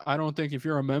 I don't think if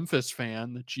you're a Memphis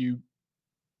fan that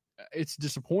it's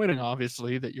disappointing,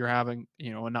 obviously, that you're having,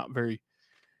 a not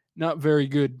very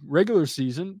good regular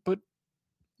season, but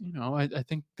I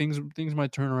think things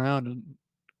might turn around in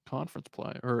conference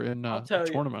play or in a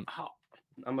tournament.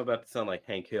 I'm about to sound like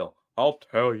Hank Hill. I'll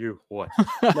tell you what.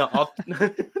 No,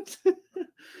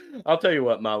 I'll tell you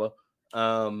what, Milo.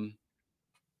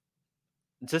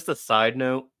 Just a side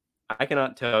note, I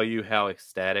cannot tell you how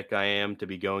ecstatic I am to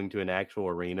be going to an actual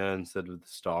arena instead of the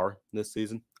Star this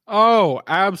season. Oh,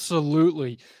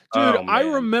 absolutely. Dude, I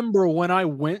remember when I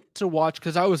went to watch,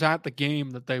 because I was at the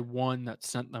game that they won that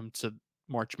sent them to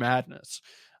March Madness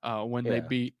when they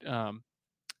beat, I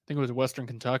think it was Western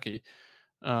Kentucky,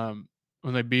 when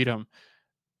they beat them.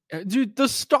 Dude, the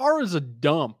Star is a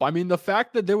dump. I mean, the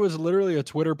fact that there was literally a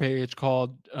Twitter page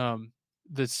called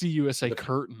the CUSA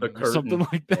Curtain the or something curtain.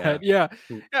 like that. Yeah.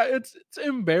 It's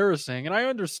embarrassing, and I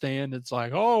understand. It's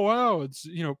like, oh wow, it's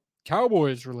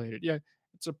Cowboys related. Yeah,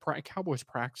 it's a Cowboys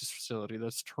practice facility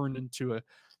that's turned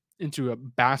into a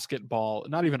basketball,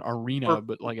 not even arena,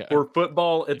 but like for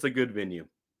football, it's a good venue.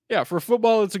 Yeah, for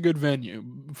football, it's a good venue.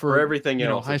 For everything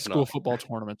else, high it's school not. football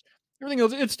tournaments. Everything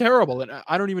else, it's terrible, and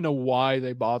I don't even know why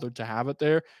they bothered to have it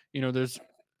there.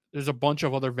 There's a bunch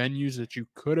of other venues that you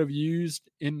could have used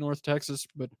in North Texas,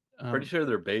 but Pretty sure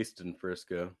they're based in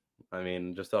Frisco. I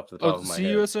mean, just off the top of my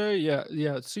head. CUSA, yeah,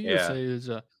 CUSA is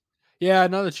yeah.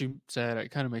 Now that you said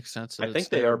it, kind of makes sense. That I think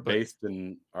they are based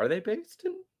in. Are they based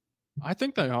in? I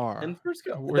think they are In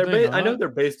Frisco. I know they're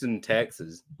based in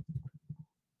Texas.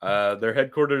 Their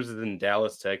headquarters is in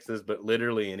Dallas, Texas, but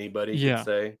literally anybody could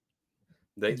say.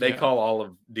 They call all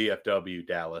of DFW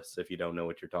Dallas, if you don't know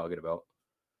what you're talking about.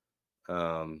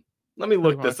 Let me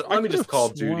look this. Let me just call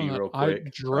Judy real quick. I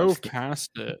drove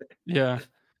past it. Yeah.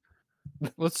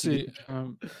 Let's see.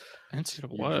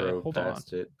 NCAA. Hold on.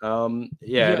 It.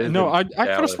 Yeah. It is no, I could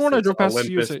have sworn I drove past Olympus,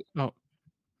 USA. Oh.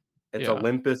 It's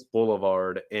Olympus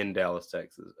Boulevard in Dallas,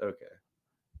 Texas. Okay.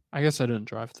 I guess I didn't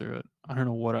drive through it. I don't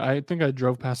know what. I think I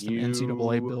drove past an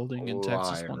NCAA building in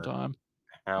Texas one time.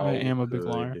 I am a big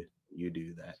liar. You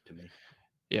do that to me.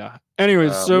 Yeah.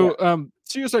 Anyways,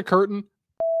 CUSA Curtain.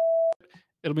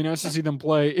 It'll be nice to see them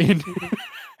play in.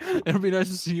 It'll be nice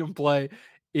to see them play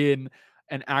in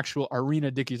an actual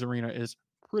arena. Dickies Arena is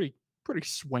pretty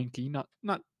swanky.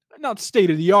 Not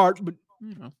state of the art, but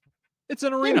it's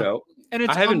an arena. And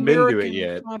it's I haven't been to it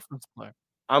yet. Conference play.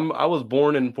 I was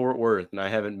born in Fort Worth, and I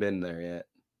haven't been there yet.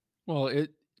 Well, it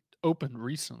opened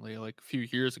recently, like a few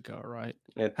years ago, right?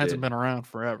 It hasn't been around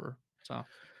forever, so.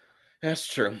 That's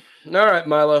true. All right,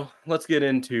 Milo, let's get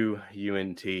into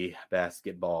UNT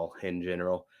basketball in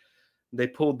general. They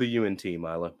pulled the UNT,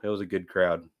 Milo. It was a good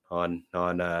crowd on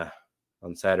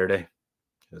Saturday.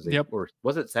 Or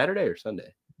was it Saturday or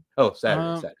Sunday? Oh,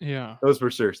 Saturday. Yeah. It was for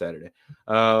sure Saturday.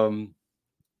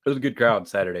 It was a good crowd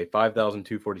Saturday.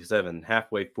 5,247,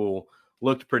 halfway full.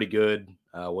 Looked pretty good.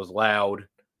 Was loud.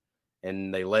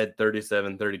 And they led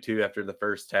 37-32 after the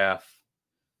first half.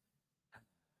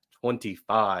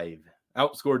 25.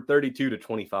 Outscored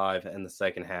 32-25 in the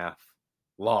second half.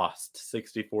 Lost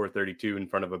 64-32 in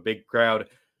front of a big crowd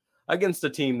against a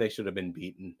team they should have been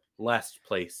beaten. Last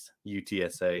place,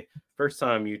 UTSA. First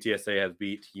time UTSA has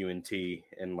beat UNT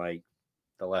in like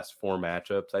the last 4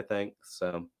 matchups, I think.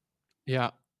 So, yeah.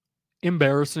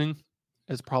 Embarrassing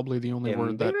is probably the only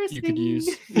word that you could use.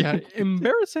 Yeah,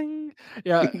 embarrassing.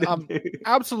 Yeah,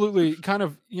 absolutely. Kind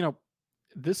of,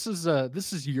 this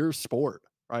is your sport,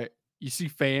 right? You see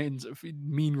fans,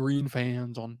 Mean Green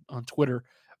fans on Twitter,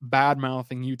 bad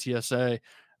mouthing UTSA,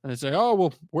 and they say, "Oh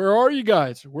well, where are you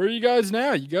guys? Where are you guys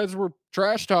now? You guys were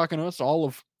trash talking us all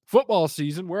of football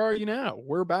season. Where are you now?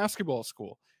 We're a basketball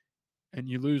school." And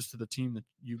you lose to the team that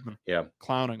you've been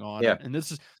clowning on. Yeah. And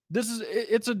it's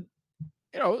a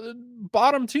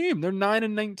bottom team. They're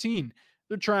 9-19.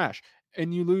 They're trash.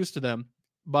 And you lose to them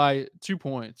by 2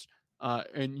 points.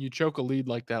 And you choke a lead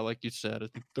like that, like you said, I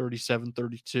think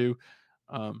 37-32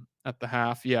 at the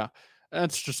half. Yeah,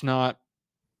 that's not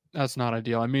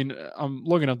ideal. I mean, I'm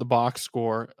looking at the box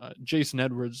score. Jason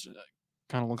Edwards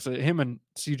kind of looks at him, and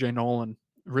CJ Nolan,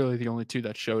 really the only two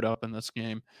that showed up in this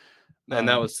game. And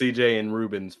that was CJ and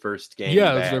Ruben's first game.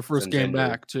 Yeah, it was their first game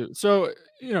back too. So,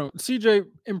 CJ,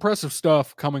 impressive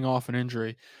stuff coming off an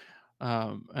injury.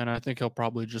 And I think he'll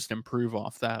probably just improve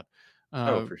off that.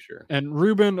 For sure. And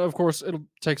Ruben, of course, it'll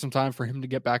take some time for him to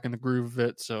get back in the groove of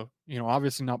it. So,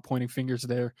 obviously not pointing fingers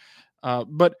there.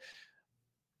 But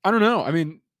I don't know. I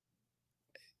mean,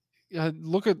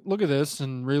 look at this,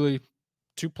 and really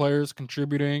 2 players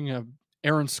contributing.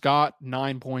 Aaron Scott,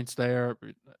 9 points there.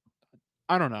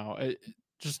 I don't know.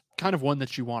 Just kind of one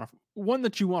that you want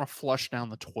to flush down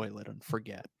the toilet and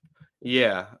forget.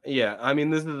 Yeah. I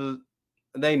mean,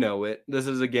 they know it. This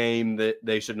is a game that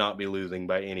they should not be losing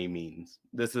by any means.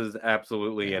 This is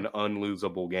absolutely an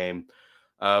unlosable game.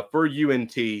 For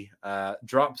UNT,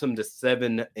 drops them to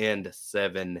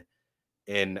 7-7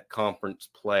 in conference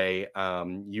play.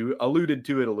 You alluded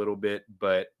to it a little bit,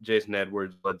 but Jason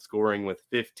Edwards led scoring with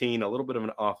 15, a little bit of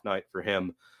an off night for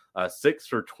him. 6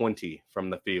 for 20 from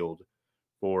the field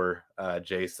for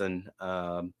Jason.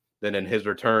 Then in his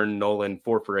return, Nolan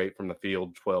 4 for 8 from the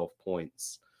field, 12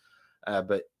 points.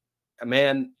 But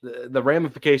man, the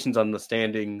ramifications on the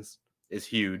standings is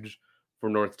huge for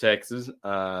North Texas.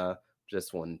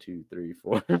 Just 1, 2, 3,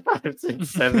 4, 5, 6,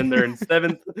 7. They're in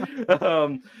 7th.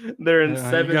 They're in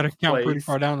 7th. You got to count pretty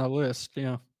far down the list.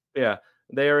 Yeah. Yeah,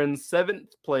 they are in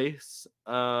 7th place,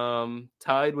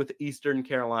 tied with Eastern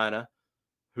Carolina,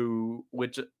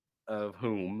 which of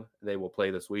whom they will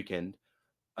play this weekend.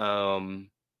 And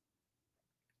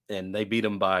they beat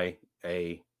them by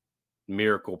a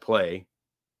miracle play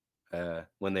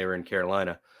when they were in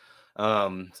Carolina.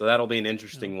 So that'll be an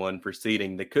interesting one for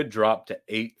seeding. They could drop to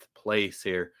 8th place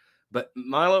here. But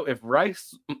Milo, if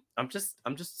Rice, I'm just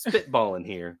spitballing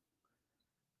here.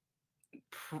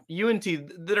 UNT,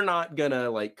 they're not gonna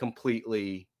like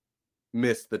completely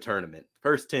miss the tournament.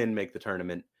 First 10 make the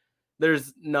tournament.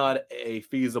 There's not a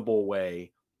feasible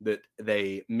way that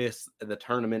they miss the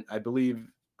tournament. I believe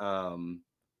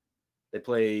they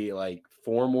play like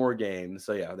 4 more games.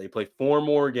 So yeah, they play 4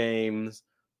 more games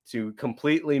to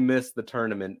completely miss the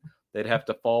tournament. They'd have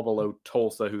to fall below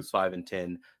Tulsa, who's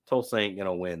 5-10. Tulsa ain't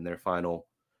gonna win their final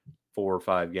 4 or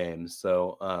 5 games.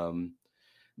 So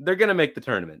they're gonna make the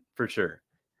tournament for sure.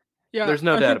 Yeah, There's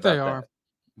no I doubt think they about are. that.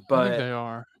 I think But they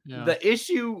are. Yeah. the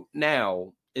issue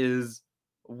now is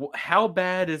how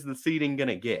bad is the seeding going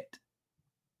to get?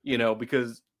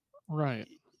 Because Right.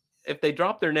 if they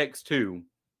drop their next 2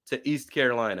 to East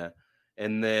Carolina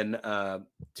and then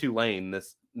Tulane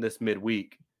this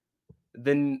midweek,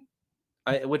 then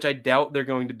which I doubt they're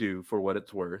going to do for what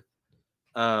it's worth,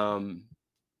 then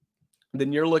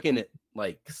you're looking at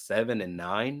like 7 and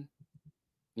 9.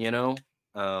 I mean,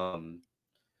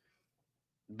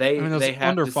 that's They have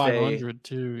under to stay. 500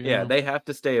 too. Yeah, they have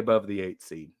to stay above the 8th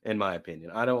seed, in my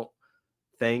opinion. I don't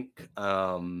think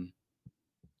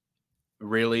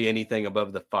really anything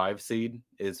above the 5 seed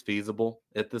is feasible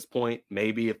at this point.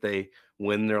 Maybe if they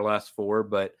win their last 4,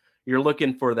 but you're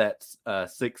looking for that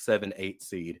 6, 7, 8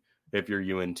 seed if you're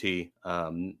UNT.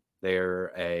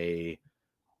 They're a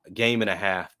game and a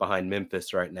half behind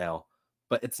Memphis right now,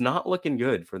 but it's not looking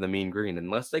good for the Mean Green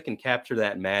unless they can capture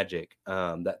that magic,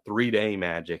 that 3-day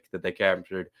magic that they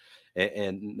captured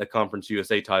in the Conference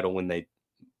USA title when they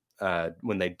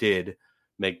did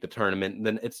make the tournament.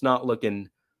 Then it's not looking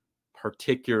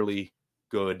particularly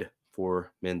good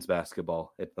for men's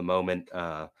basketball at the moment.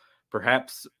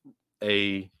 Perhaps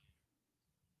a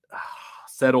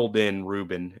settled in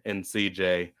Ruben and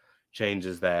CJ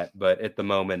changes that, but at the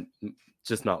moment,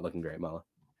 just not looking great, Mala.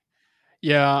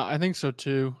 Yeah, I think so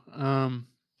too.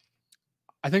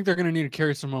 I think they're going to need to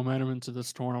carry some momentum into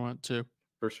this tournament too.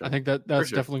 For sure. I think that's For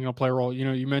sure. definitely going to play a role.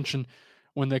 You mentioned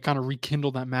when they kind of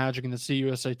rekindled that magic in the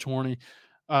CUSA tourney.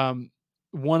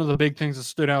 One of the big things that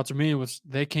stood out to me was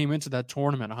they came into that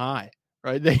tournament high,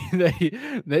 right?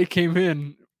 They came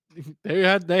in, they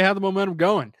had the momentum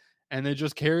going, and they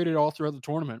just carried it all throughout the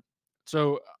tournament.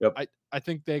 So Yep. I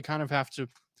think they kind of have to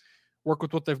work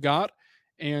with what they've got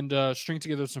and string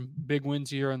together some big wins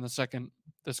here in this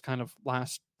kind of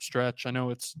last stretch. I know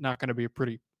it's not going to be a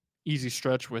pretty easy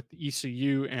stretch with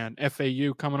ECU and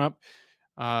FAU coming up,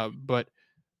 but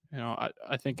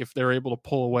I think if they're able to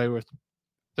pull away with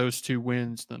those 2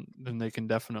 wins, then they can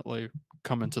definitely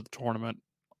come into the tournament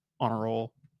on a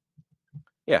roll.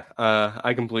 Yeah,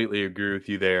 I completely agree with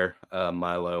you there,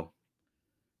 Milo.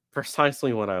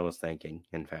 Precisely what I was thinking,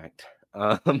 in fact.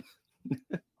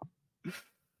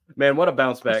 Man, what a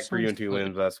bounce back for UNT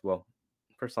women's basketball.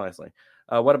 Precisely.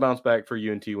 What a bounce back for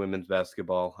UNT women's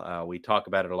basketball. We talk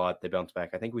about it a lot. They bounce back.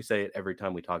 I think we say it every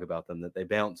time we talk about them, that they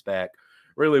bounce back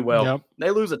really well. Yep. They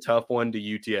lose a tough one to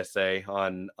UTSA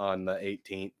on the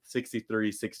 18th,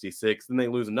 63-66. Then they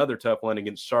lose another tough one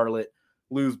against Charlotte,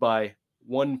 lose by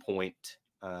 1 point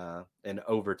in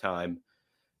overtime.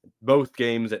 Both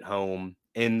games at home,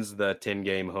 ends the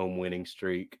 10-game home winning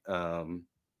streak. But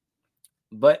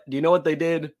do you know what they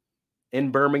did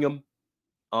in Birmingham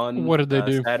on What did they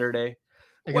do? Saturday?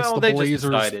 Against the they Blazers.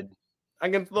 just decided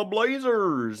against the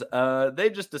Blazers. They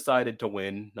just decided to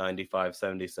win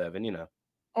 95-77.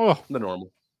 Oh, the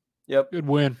normal. Yep, good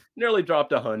win. Nearly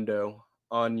dropped a hundo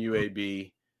on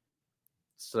UAB,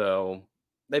 so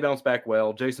they bounced back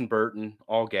well. Jason Burton,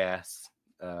 all gas,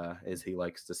 as he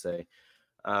likes to say.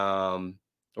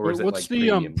 Or is What's it like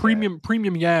the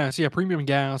premium gas? Yeah, premium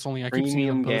gas. Only I keep seeing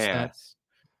them post gas.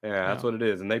 Yeah, that's what it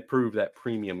is. And they proved that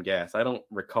premium gas. I don't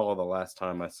recall the last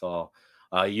time I saw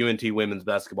UNT women's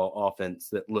basketball offense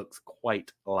that looks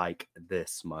quite like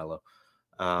this, Milo.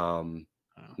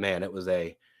 Man, it was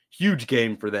a huge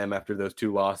game for them after those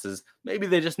 2 losses. Maybe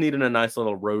they just needed a nice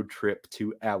little road trip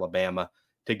to Alabama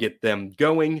to get them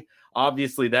going.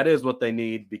 Obviously, that is what they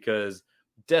need because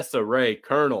Desiree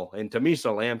Colonel and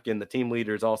Tamisha Lampkin, the team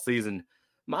leaders all season,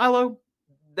 Milo,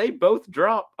 they both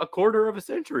drop a quarter of a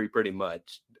century pretty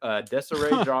much.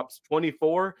 Desiree drops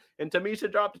 24 and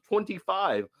Tamisha dropped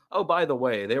 25. Oh, by the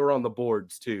way, they were on the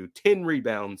boards too. 10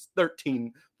 rebounds for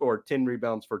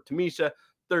Tamisha,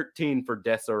 13 for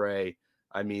Desiree.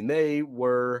 I mean, they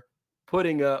were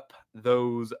putting up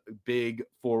those big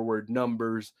forward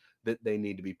numbers that they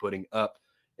need to be putting up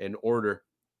in order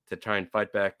to try and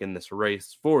fight back in this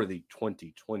race for the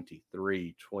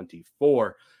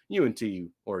 2023-24 UNT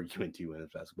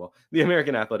women's basketball, the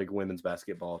American Athletic Women's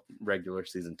Basketball regular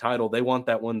season title. They want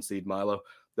that 1 seed, Milo.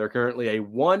 They're currently a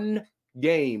 1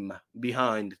 game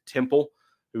behind Temple,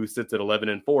 who sits at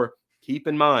 11-4. Keep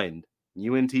in mind,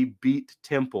 UNT beat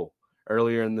Temple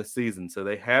earlier in the season, so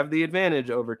they have the advantage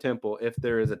over Temple if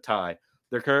there is a tie.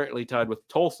 They're currently tied with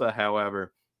Tulsa,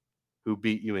 however, who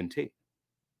beat UNT.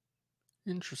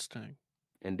 Interesting.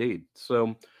 Indeed.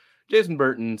 So Jason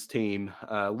Burton's team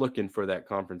looking for that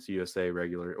Conference USA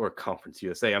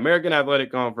American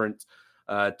Athletic Conference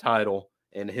title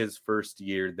in his first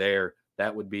year there.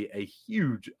 That would be a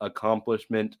huge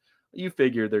accomplishment. You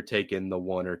figure they're taking the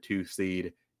 1 or 2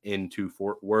 seed into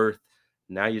Fort Worth.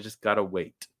 Now you just got to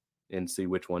wait and see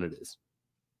which one it is.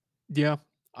 Yeah,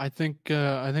 I think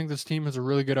this team has a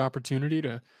really good opportunity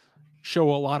to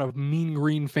show a lot of Mean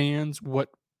Green fans what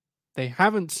they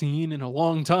haven't seen in a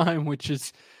long time, which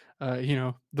is,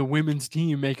 the women's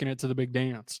team making it to the big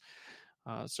dance.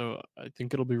 So I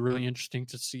think it'll be really interesting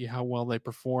to see how well they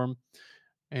perform.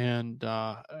 And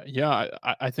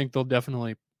I think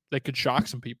they could shock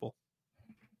some people.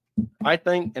 I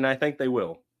think they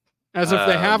will. As if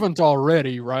they haven't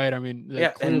already, right? I mean,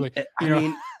 they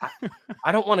clearly.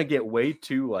 I don't want to get way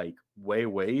too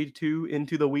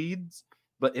into the weeds,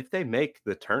 but if they make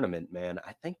the tournament, man,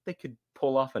 I think they could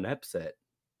pull off an upset.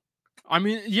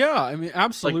 Absolutely.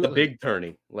 Like the big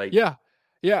tourney. Yeah,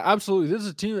 absolutely. This is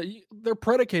a team that they're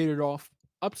predicated off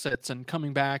upsets and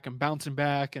coming back and bouncing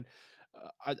back, and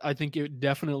I think it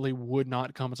definitely would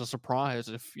not come as a surprise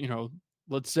if,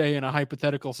 let's say in a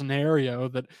hypothetical scenario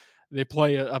that they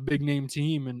play a big name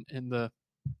team in the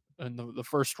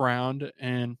first round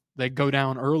and they go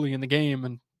down early in the game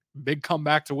and big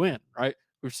comeback to win, right?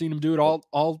 We've seen them do it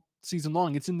all season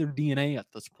long. It's in their DNA at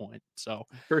this point. So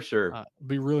for sure, it'd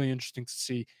be really interesting to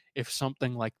see if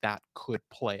something like that could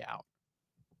play out.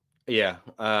 Yeah,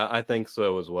 I think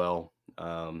so as well.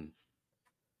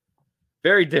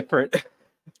 Very different.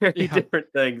 Different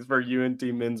things for UNT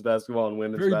men's basketball and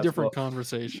women's basketball. Very different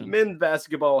conversation. Men's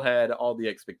basketball had all the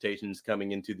expectations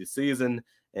coming into the season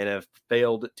and have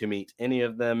failed to meet any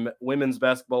of them. Women's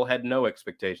basketball had no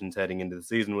expectations heading into the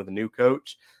season with a new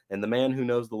coach and the man who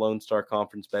knows the Lone Star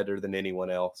Conference better than anyone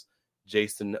else,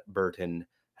 Jason Burton,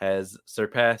 has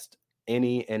surpassed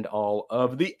any and all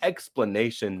of the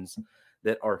explanations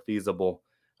that are feasible,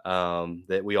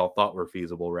 that we all thought were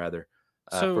feasible, rather,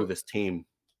 for this team.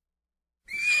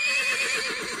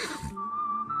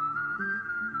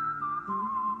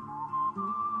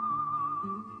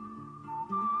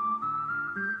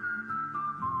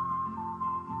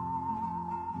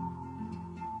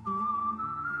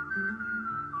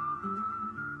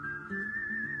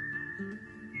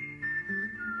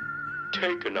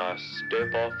 Take a nice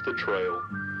step off the trail.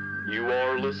 You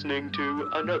are listening to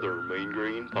another Mean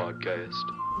Green podcast.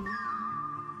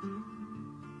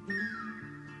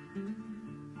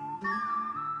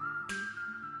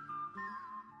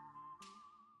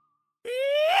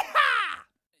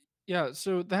 Yeah,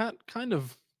 so that kind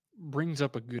of brings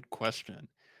up a good question.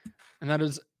 And that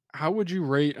is, how would you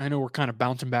rate? I know we're kind of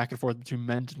bouncing back and forth between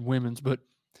men's and women's, but,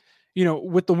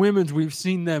 with the women's, we've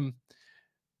seen them,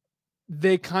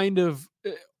 they kind of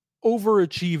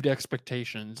overachieved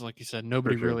expectations. Like you said,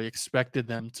 nobody really expected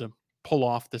them to pull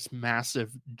off this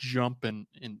massive jump in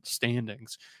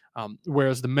standings.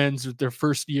 Whereas the men's, their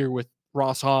first year with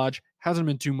Ross Hodge, hasn't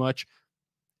been too much.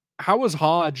 How is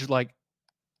Hodge,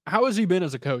 how has he been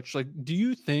as a coach? Do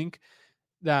you think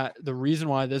that the reason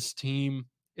why this team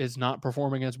is not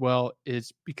performing as well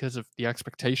is because of the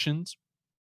expectations?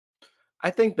 I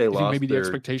think they lost. Maybe the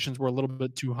expectations were a little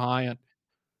bit too high, and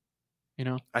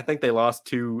I think they lost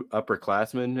 2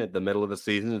 upperclassmen at the middle of the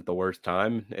season at the worst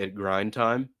time, at grind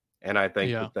time, and I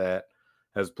think that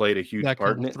has played a huge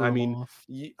part in it. I mean,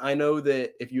 I know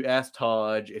that if you asked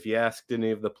Hodge, if you asked any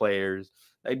of the players,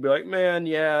 they'd be like, "Man,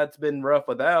 yeah, it's been rough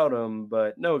without him,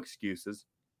 but no excuses."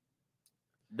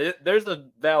 There's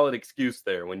a valid excuse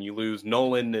there when you lose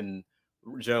Nolan and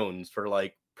Jones for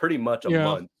pretty much a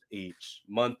month each,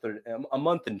 a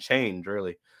month and change,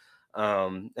 really.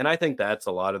 And I think that's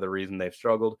a lot of the reason they've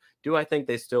struggled. Do I think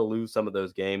they still lose some of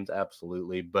those games?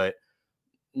 Absolutely. But,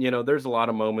 there's a lot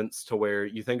of moments to where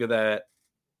you think of that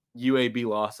UAB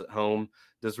loss at home.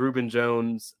 Does Reuben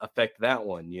Jones affect that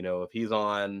one? If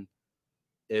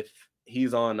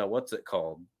he's on what's it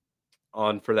called?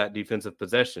 On for that defensive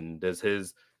possession, does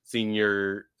his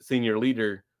senior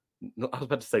leader I was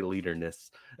about to say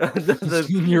leaderness.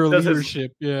 Senior Does his-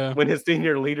 leadership, yeah. when his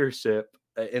senior leadership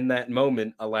in that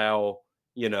moment allow,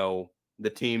 the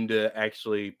team to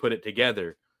actually put it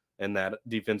together in that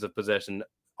defensive possession,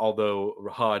 although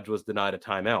Hodge was denied a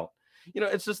timeout.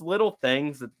 It's just little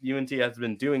things that UNT has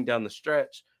been doing down the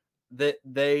stretch that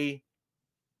they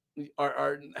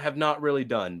have not really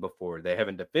done before. They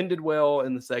haven't defended well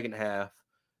in the second half.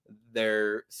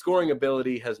 Their scoring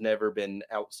ability has never been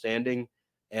outstanding,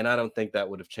 and I don't think that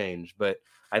would have changed. But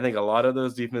I think a lot of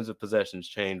those defensive possessions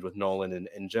changed with Nolan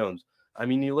and Jones. I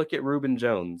mean, you look at Reuben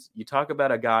Jones. You talk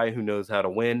about a guy who knows how to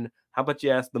win. How about you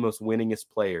ask the most winningest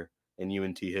player in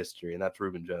UNT history, and that's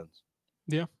Reuben Jones.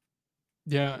 Yeah.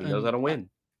 He knows how to win.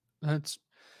 That's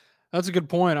a good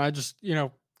point. I just,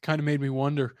 kind of made me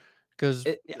wonder because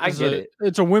I get it.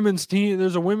 It's a women's team.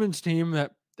 There's a women's team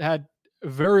that had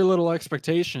very little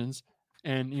expectations,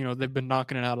 and they've been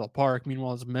knocking it out of the park.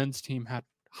 Meanwhile, the men's team had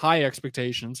high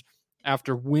expectations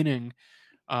after winning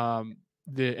the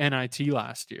NIT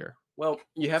last year. Well,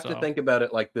 you have to think about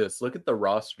it like this. Look at the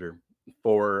roster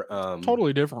for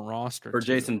totally different roster for too.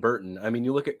 Jason Burton. I mean,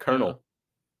 you look at Colonel.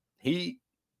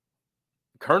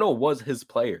 Colonel was his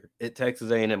player at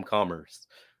Texas A&M Commerce.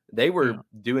 They were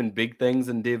doing big things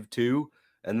in Div 2,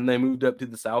 and then they moved up to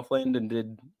the Southland and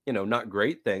did, not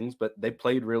great things, but they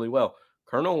played really well.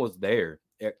 Colonel was there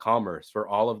at Commerce for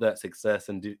all of that success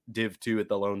in Div 2 at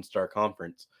the Lone Star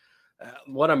Conference.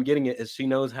 What I'm getting at is she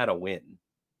knows how to win,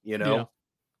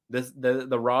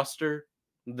 The roster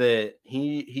that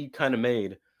he kind of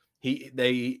made,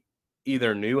 they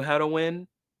either knew how to win,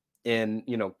 and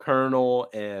Colonel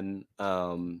and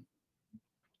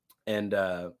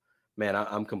man,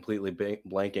 I'm completely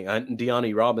blanking.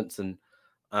 Deani Robinson,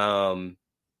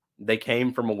 they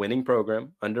came from a winning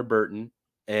program under Burton,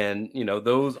 and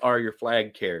those are your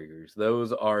flag carriers.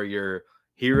 Those are your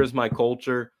here is my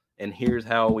culture, and here's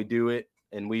how we do it.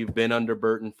 And we've been under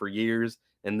Burton for years,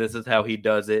 and this is how he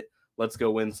does it. Let's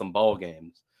go win some ball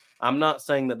games. I'm not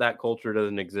saying that culture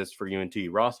doesn't exist for UNT.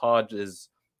 Ross Hodge is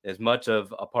as much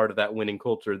of a part of that winning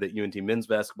culture that UNT men's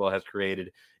basketball has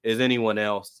created as anyone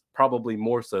else, probably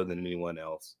more so than anyone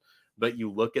else. But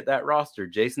you look at that roster,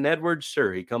 Jason Edwards,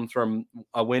 sure, he comes from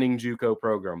a winning JUCO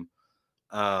program.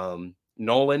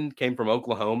 Nolan came from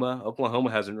Oklahoma. Oklahoma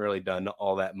hasn't really done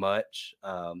all that much.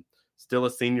 Still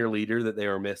a senior leader that they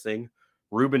were missing.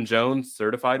 Reuben Jones,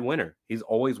 certified winner. He's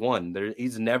always won.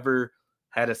 He's never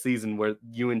had a season where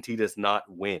UNT does not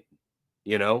win,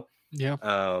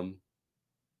 Yeah.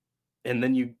 And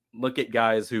then you look at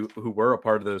guys who were a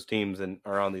part of those teams and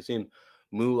are on these teams.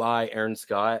 Mulai, Aaron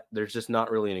Scott, there's just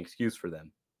not really an excuse for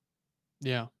them.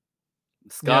 Yeah.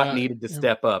 Scott needed to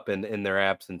step up in their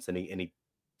absence, and he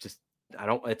just,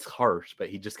 it's harsh, but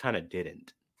he just kind of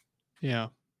didn't. Yeah.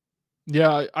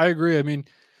 Yeah, I agree. I mean,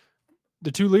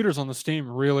 the two leaders on this team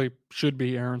really should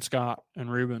be Aaron Scott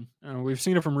and Reuben. We've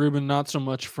seen it from Reuben, not so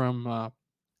much from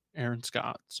Aaron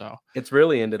Scott. So it's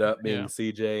really ended up being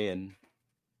CJ and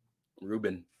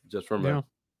Reuben, just from an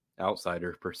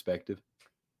outsider perspective.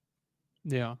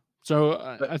 Yeah.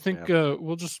 So I think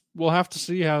we'll have to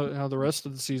see how the rest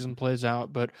of the season plays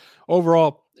out. But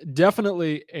overall,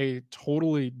 definitely a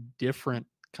totally different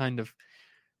kind of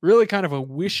a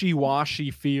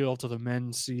wishy-washy feel to the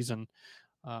men's season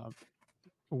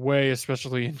way,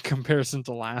 especially in comparison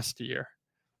to last year.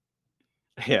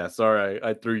 Yeah, sorry,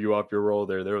 I threw you off your roll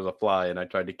there. There was a fly, and I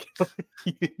tried to kill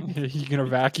it. You gonna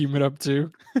vacuum it up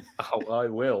too? Oh, I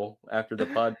will. After the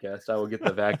podcast, I will get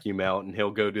the vacuum out, and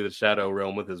he'll go do the shadow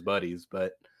realm with his buddies.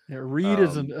 But Reed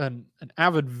is an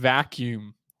avid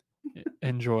vacuum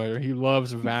enjoyer. He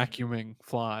loves vacuuming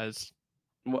flies.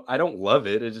 Well, I don't love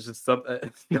it. It's just something.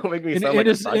 Don't make me sound like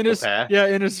a psychopath.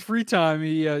 In his free time,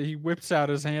 he whips out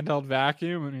his handheld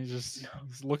vacuum and he's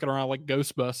looking around like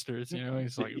Ghostbusters.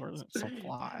 He's like, "Where's some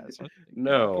flies?"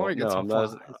 No,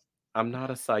 I'm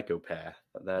not a psychopath.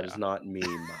 That is not me,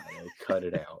 Milo. Cut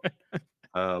it out.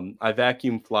 I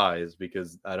vacuum flies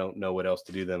because I don't know what else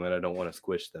to do them, and I don't want to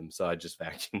squish them, so I just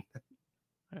vacuum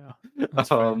them.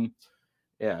 Yeah.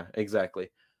 Yeah, exactly.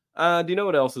 Do you know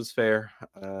what else is fair?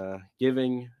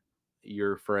 Giving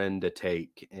your friend a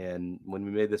take. And when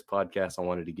we made this podcast, I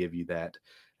wanted to give you that.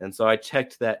 And so I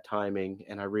checked that timing,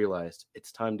 and I realized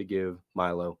it's time to give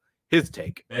Milo his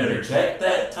take. Better check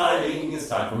that timing. It's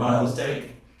time for Milo's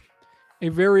take. A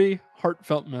very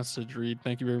heartfelt message, Reed.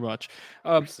 Thank you very much.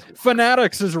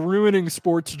 Fanatics is ruining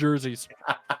sports jerseys.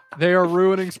 They are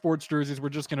ruining sports jerseys. We're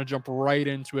just going to jump right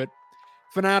into it.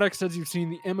 Fanatics, as you've seen,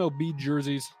 the MLB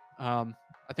jerseys,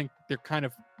 I think they're kind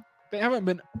of they haven't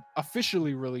been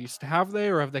officially released, have they,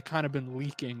 or have they kind of been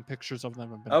leaking pictures of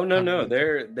them? Oh no,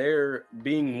 they're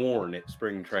being worn at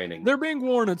spring training. They're being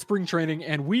worn at spring training,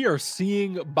 and we are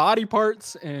seeing body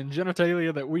parts and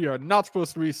genitalia that we are not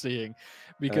supposed to be seeing,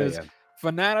 because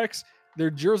Fanatics,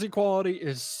 their jersey quality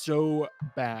is so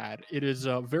bad. It is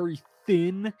very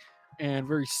thin and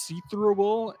very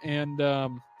see-throughable, and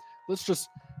let's just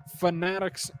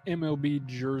Fanatics MLB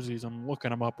jerseys. I'm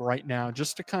looking them up right now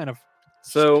just to kind of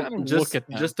look at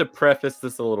them. Just to preface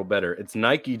this a little better, it's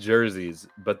Nike jerseys,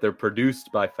 but they're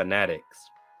produced by Fanatics.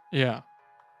 Yeah.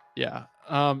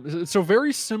 So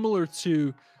very similar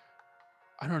to,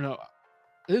 I don't know,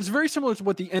 it's very similar to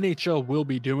what the NHL will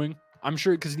be doing. I'm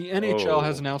sure, because the NHL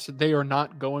has announced that they are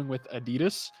not going with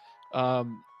Adidas.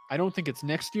 I don't think it's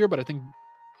next year, but I think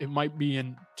it might be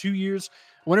in 2 years.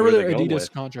 Whenever their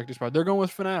Adidas contract is expired, they're going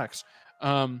with Fanatics.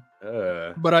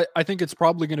 But I think it's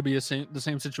probably going to be the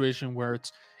same situation where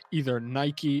it's either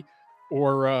Nike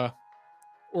or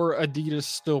Adidas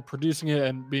still producing it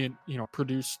and being,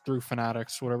 produced through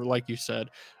Fanatics, whatever, like you said.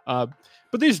 But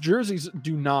these jerseys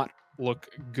do not look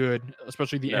good,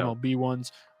 especially the MLB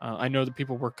ones. I know that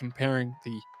people were comparing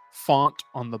the font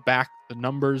on the back, the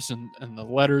numbers and the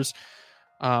letters.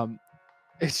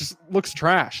 It just looks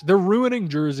trash. They're ruining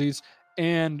jerseys.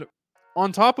 And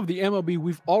on top of the MLB,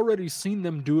 we've already seen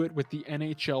them do it with the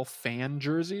NHL fan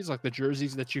jerseys, like the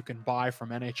jerseys that you can buy from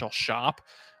NHL Shop.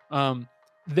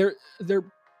 They're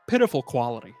pitiful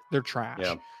quality. They're trash.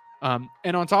 Yeah.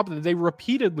 And on top of that, they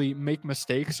repeatedly make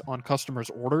mistakes on customers'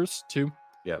 orders too.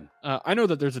 Yeah. I know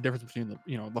that there's a difference between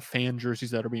the fan jerseys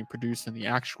that are being produced and the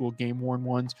actual game worn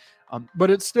ones.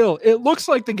 But it looks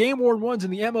like the game worn ones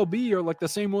in the MLB are like the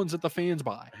same ones that the fans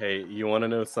buy. Hey, you want to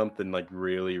know something like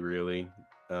really, really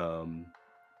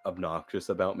obnoxious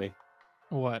about me?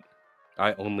 What?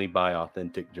 I only buy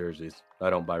authentic jerseys. I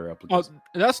don't buy replicas.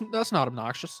 That's not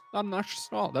obnoxious. Not obnoxious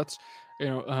at all. That's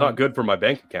not good for my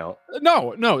bank account.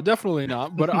 No, definitely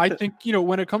not. But I think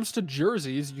when it comes to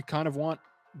jerseys, you kind of want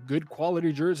good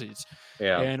quality jerseys.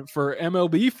 Yeah. And for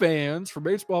MLB fans, for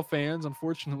baseball fans,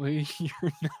 unfortunately,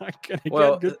 you're not gonna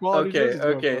get good quality jerseys.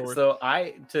 Okay. So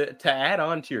to add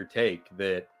on to your take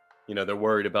that they're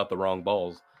worried about the wrong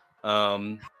balls.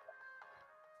 One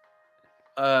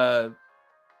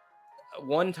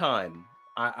time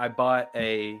I bought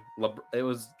it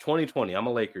was 2020. I'm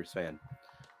a Lakers fan.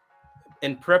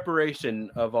 In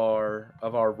preparation of our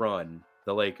run,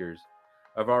 the Lakers,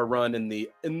 of our run in the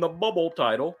bubble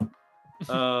title,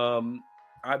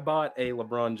 I bought a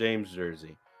LeBron James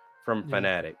jersey from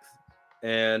Fanatics,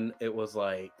 and it was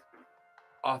like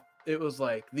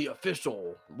the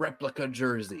official replica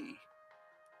jersey,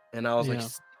 and I was like,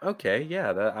 okay, I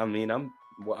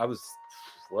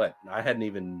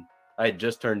had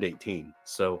just turned 18,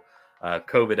 so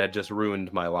COVID had just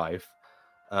ruined my life.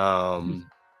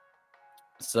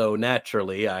 So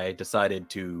naturally, I decided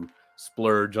to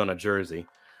splurge on a jersey.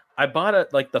 I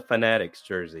bought the Fanatics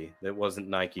jersey that wasn't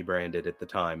Nike branded at the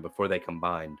time before they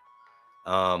combined.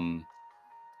 And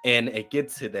it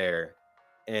gets there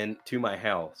and to my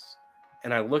house,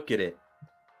 and I look at it.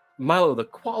 Milo, the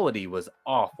quality was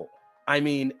awful. I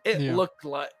mean, it looked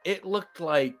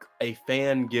like a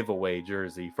fan giveaway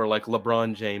jersey for like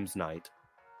LeBron James night.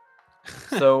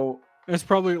 So it's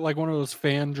probably like one of those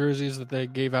fan jerseys that they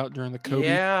gave out during the Kobe.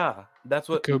 Yeah, that's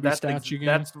what Kobe statue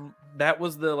game. That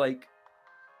was the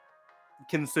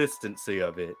consistency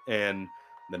of it, and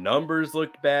the numbers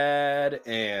looked bad,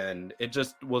 and it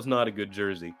just was not a good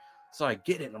jersey. So I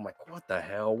get it, and I'm like, what the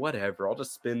hell? Whatever. I'll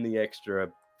just spend the extra.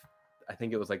 I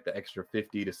think it was like the extra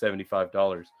 $50 to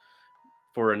 $75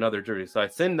 for another jersey. So I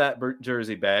send that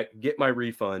jersey back, get my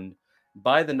refund,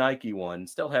 buy the Nike one,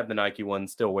 still have the Nike one,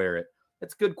 still wear it.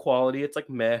 It's good quality. It's like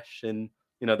mesh, and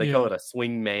they call it a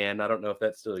swingman. I don't know if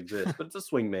that still exists, but it's a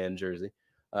swingman jersey.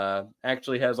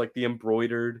 Actually has like the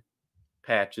embroidered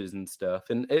patches and stuff,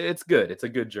 and it's good. It's a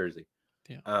good jersey.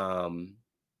 Yeah.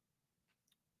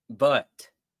 But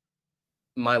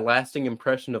my lasting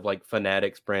impression of like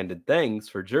Fanatics branded things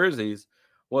for jerseys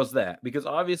was that, because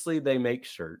obviously they make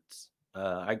shirts.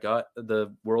 I got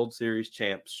the World Series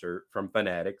champs shirt from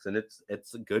Fanatics, and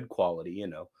it's a good quality.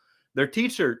 Their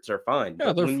t-shirts are fine.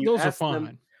 Yeah, those are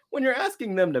fine. When you're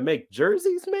asking them to make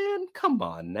jerseys, man, come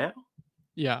on now.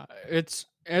 Yeah, it's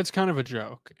kind of a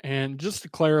joke. And just to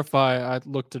clarify, I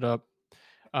looked it up.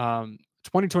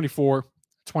 2024,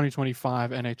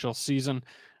 2025 NHL season,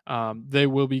 they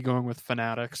will be going with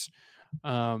Fanatics.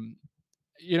 I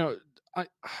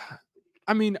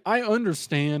mean, I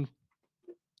understand.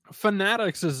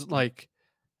 Fanatics is like,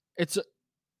 it's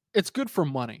good for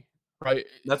money, right?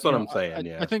 That's You what know, I'm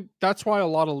saying. I think that's why a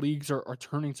lot of leagues are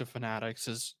turning to Fanatics,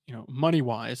 is, money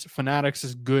wise. Fanatics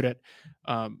is good at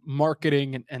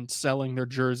marketing and selling their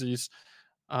jerseys.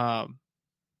 Um,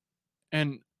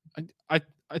 and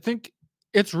I think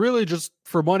it's really just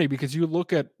for money, because you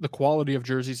look at the quality of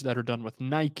jerseys that are done with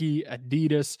Nike,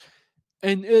 Adidas,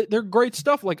 and they're great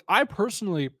stuff. Like, I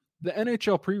personally, the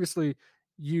NHL previously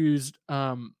used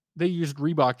they used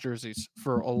Reebok jerseys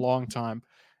for a long time,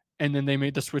 and then they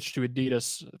made the switch to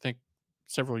Adidas, I think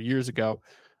several years ago.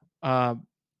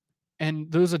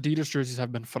 And those Adidas jerseys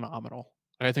have been phenomenal.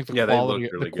 I think Yeah, they look the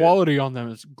really good. quality on them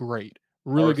is great.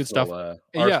 Really good stuff.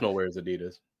 Yeah, Arsenal wears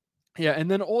Adidas. yeah,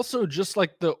 and then also just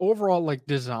like the overall like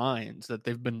designs that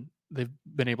they've been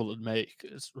able to make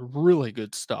is really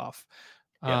good stuff.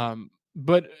 Yeah.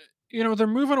 But they're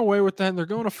moving away with that, and they're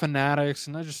going to Fanatics,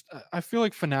 and I feel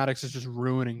like Fanatics is just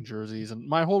ruining jerseys. And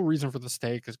my whole reason for this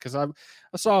take is because I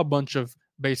saw a bunch of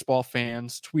baseball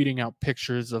fans tweeting out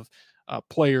pictures of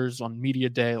players on media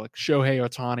day, like Shohei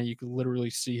Ohtani. You could literally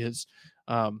see his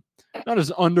not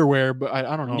his underwear, but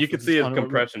I don't know. You if could it's see his underwear,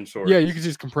 compression shorts. yeah, you can see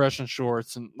his compression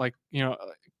shorts, and like,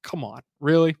 come on,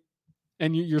 really?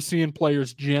 And you're seeing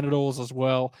players' genitals as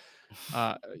well.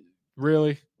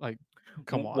 Really? Like,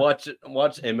 come on. Watch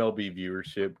MLB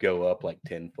viewership go up like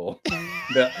tenfold.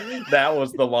 that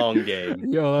was the long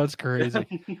game. Yo, that's crazy.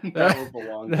 That was the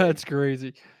long game. That's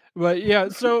crazy. But yeah,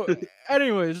 so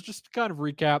anyways, just to kind of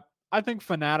recap, I think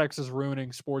Fanatics is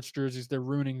ruining sports jerseys. They're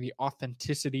ruining the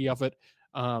authenticity of it.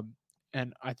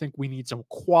 And I think we need some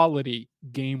quality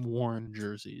game-worn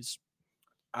jerseys.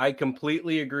 I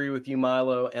completely agree with you,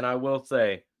 Milo, and I will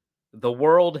say the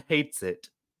world hates it,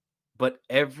 but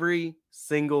every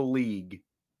single league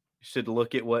should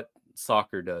look at what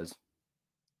soccer does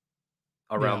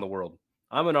around the world.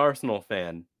 I'm an Arsenal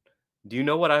fan. Do you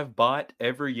know what I've bought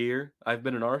every year I've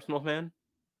been an Arsenal fan?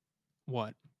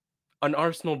 What? An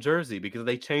Arsenal jersey, because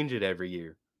they change it every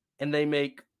year. And they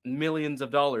make millions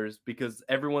of dollars because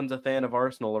everyone's a fan of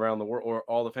Arsenal around the world, or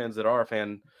all the fans that are a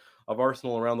fan of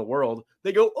Arsenal around the world.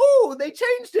 They go, oh, they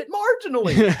changed it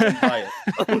marginally. And buy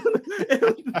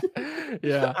it.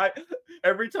 Yeah.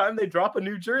 Every time they drop a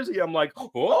new jersey, I'm like,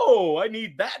 whoa, I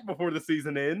need that before the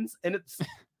season ends. And it's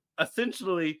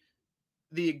essentially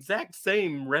the exact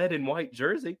same red and white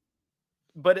jersey,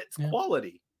 but it's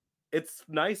quality. It's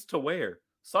nice to wear.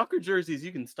 Soccer jerseys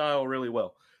you can style really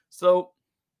well. So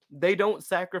they don't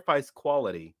sacrifice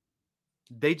quality.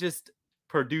 They just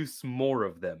produce more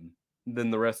of them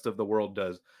than the rest of the world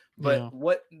does. But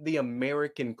what the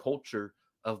American culture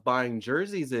of buying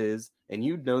jerseys is, and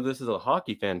you know this as a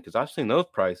hockey fan because I've seen those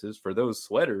prices for those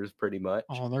sweaters pretty much.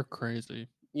 Oh, they're crazy.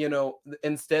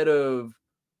 Instead of,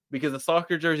 because a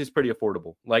soccer jersey is pretty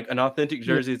affordable. Like an authentic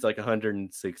jersey is like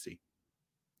 160.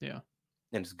 Yeah.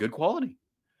 And it's good quality.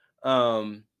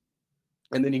 And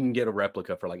then you can get a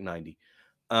replica for like 90.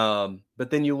 But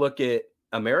then you look at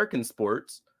American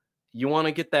sports, you want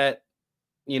to get that,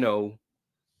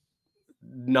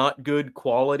 not good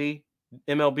quality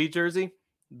MLB jersey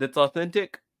that's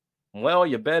authentic. Well,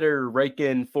 you better rake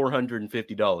in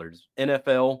 $450.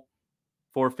 NFL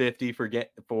 $450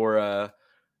 for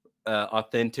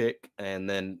authentic, and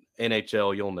then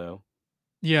NHL, you'll know.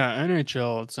 Yeah,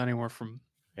 NHL, it's anywhere from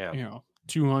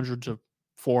 200 to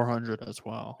 400 as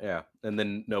well. Yeah, and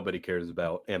then nobody cares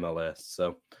about MLS,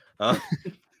 so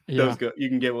you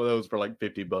can get one of those for like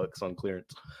 $50 on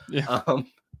clearance. Yeah.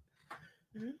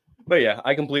 But yeah,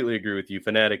 I completely agree with you.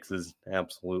 Fanatics is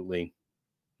absolutely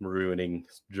ruining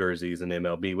jerseys and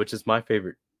MLB, which is my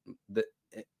favorite.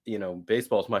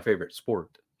 Baseball is my favorite sport.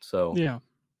 So yeah,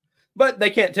 but they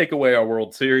can't take away our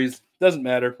World Series. Doesn't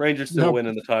matter. Rangers still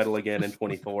winning the title again in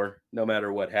 24, no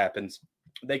matter what happens.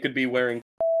 They could be wearing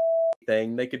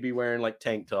thing. They could be wearing like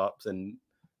tank tops, and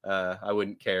I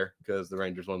wouldn't care because the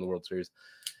Rangers won the World Series.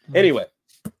 Anyway,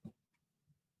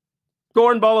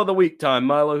 cornball of the week time.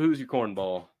 Milo, who's your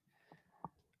cornball?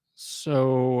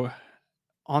 So,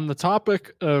 on the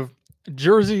topic of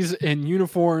jerseys and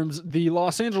uniforms, the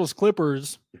Los Angeles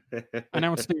Clippers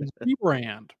announced a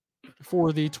rebrand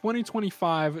for the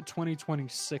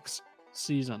 2025-2026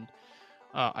 season.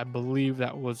 I believe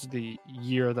that was the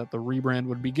year that the rebrand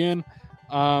would begin.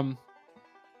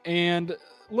 And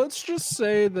let's just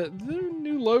say that the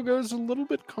new logo is a little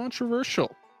bit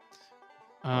controversial.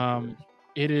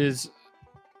 It is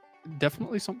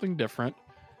definitely something different.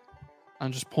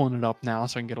 I'm just pulling it up now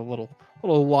so I can get a little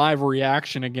live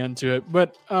reaction again to it.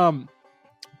 But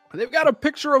they've got a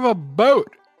picture of a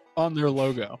boat on their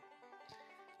logo.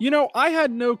 I had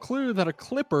no clue that a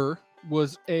clipper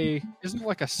isn't it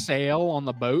like a sail on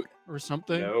the boat or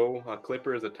something? No, a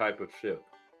clipper is a type of ship.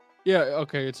 Yeah,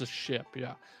 okay, it's a ship,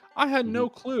 yeah. I had no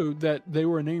clue that they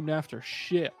were named after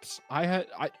ships. I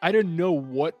didn't know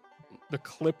what the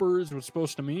Clippers was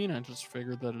supposed to mean. I just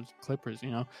figured that it was Clippers,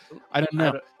 I didn't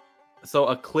know. So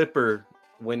a clipper,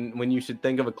 when you should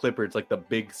think of a clipper, it's like the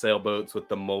big sailboats with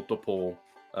the multiple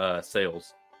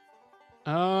sails.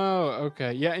 Oh,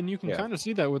 okay. Yeah, and you can kind of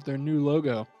see that with their new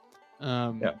logo.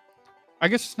 I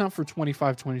guess it's not for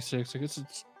 25, 26. I guess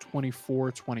it's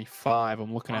 24, 25.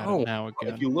 I'm looking at it now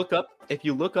again. If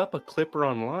you look up a clipper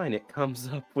online, it comes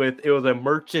up with it was a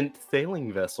merchant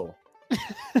sailing vessel.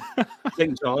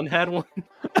 St. John had one.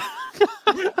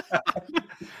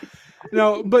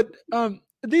 No, but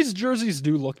these jerseys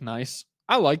do look nice.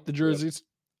 I like the jerseys.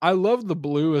 Yep. I love the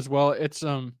blue as well. It's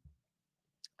a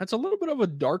little bit of a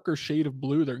darker shade of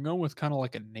blue. They're going with kind of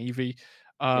like a navy.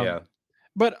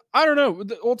 But I don't know.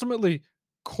 Ultimately,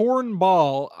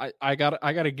 cornball. I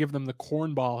gotta give them the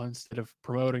cornball instead of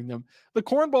promoting them. The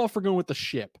cornball for going with the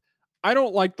ship. I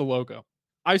don't like the logo.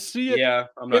 I see it. Yeah,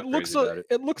 I'm not crazy about it.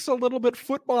 It looks a little bit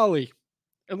football-y.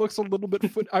 It looks a little bit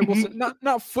I will say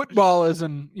not football as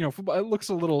in football. It looks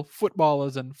a little football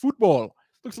as in football. It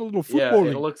looks a little football.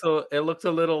 Yeah, it looks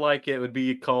a little like it would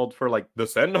be called for like the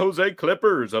San Jose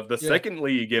Clippers of the second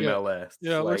league MLS.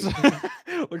 Yeah, looks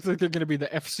like they're going to be the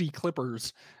FC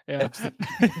Clippers. Yeah,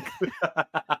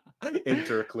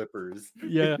 Inter Clippers.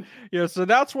 Yeah. So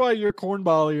that's why you're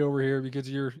cornbally over here, because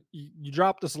you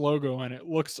dropped this logo and it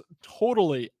looks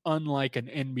totally unlike an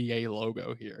NBA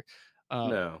logo here.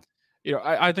 No.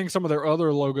 I think some of their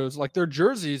other logos, like their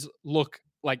jerseys, look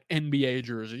like NBA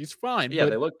jerseys. Fine. Yeah,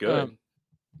 they look good.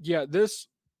 This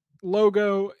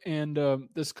logo and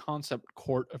this concept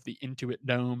court of the Intuit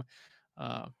Dome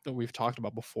that we've talked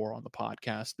about before on the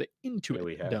podcast, the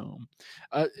Intuit Dome.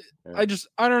 I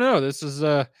don't know. This is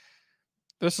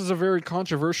a very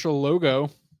controversial logo,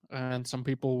 and some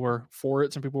people were for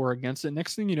it, some people were against it.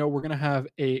 Next thing you know, we're going to have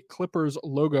a Clippers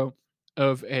logo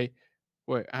of a.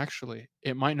 Wait, actually,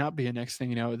 it might not be a next thing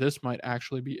you know. This might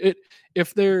actually be it.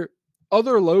 If their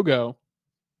other logo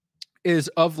is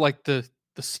of like the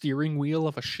steering wheel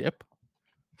of a ship,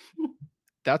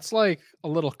 that's like a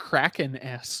little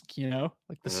Kraken-esque,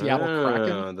 like the Seattle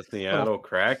Kraken. The Seattle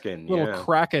Kraken, little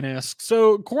Kraken-esque.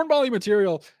 So cornball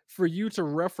material for you to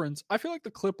reference. I feel like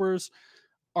the Clippers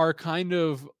are kind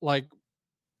of like,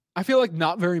 I feel like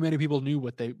not very many people knew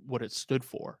what it stood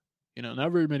for.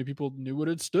 Not very many people knew what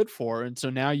it stood for. And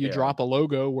so now you drop a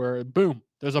logo where, boom,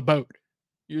 there's a boat.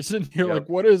 You're sitting here like,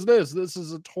 what is this? This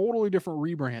is a totally different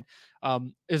rebrand.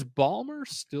 Is Ballmer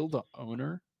still the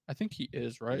owner? I think he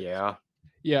is, right? Yeah.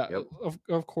 Yeah, yep.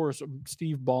 Of course,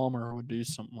 Steve Ballmer would do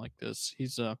something like this.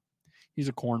 He's a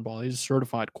cornball. He's a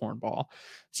certified cornball.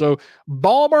 So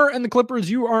Ballmer and the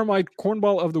Clippers, you are my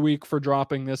cornball of the week for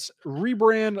dropping this.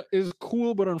 Rebrand is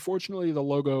cool, but unfortunately the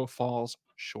logo falls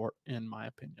short, in my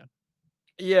opinion.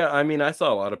 Yeah, I mean, I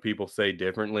saw a lot of people say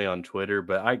differently on Twitter,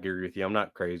 but I agree with you. I'm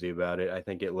not crazy about it. I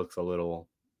think it looks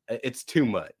it's too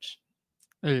much.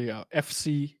 There you go.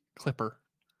 FC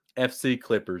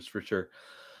Clippers for sure.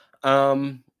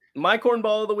 My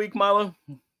cornball of the week, Milo.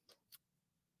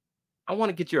 I want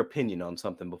to get your opinion on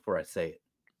something before I say it.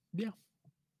 Yeah.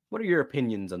 What are your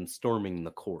opinions on storming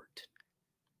the court?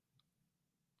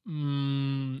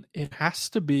 It has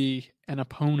to be an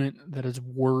opponent that is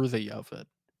worthy of it.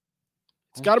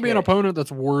 It's got to be an opponent that's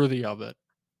worthy of it.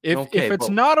 If it's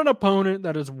not an opponent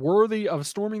that is worthy of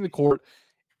storming the court,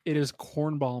 it is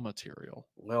cornball material.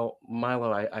 Well,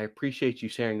 Milo, I appreciate you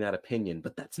sharing that opinion,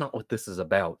 but that's not what this is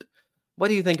about. What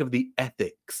do you think of the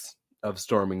ethics of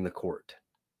storming the court?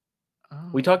 Oh.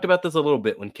 We talked about this a little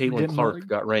bit when Caitlin Clark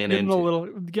got ran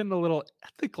into. Getting a little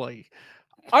ethically.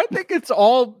 I think it's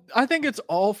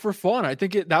all for fun. I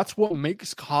think that's what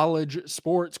makes college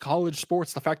sports,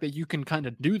 the fact that you can kind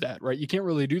of do that, right? You can't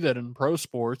really do that in pro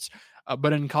sports,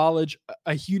 but in college,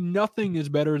 nothing is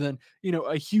better than,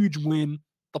 a huge win,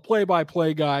 the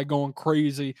play-by-play guy going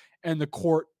crazy, and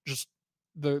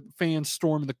the fans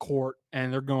storm the court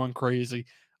and they're going crazy.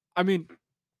 I mean,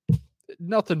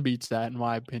 nothing beats that, in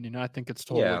my opinion. I think it's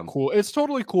totally cool. It's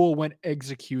totally cool when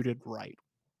executed right.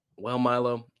 Well,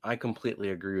 Milo, I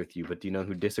completely agree with you, but do you know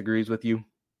who disagrees with you?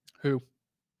 Who?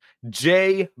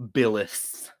 Jay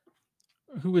Billis.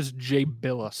 Who is Jay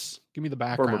Billis? Give me the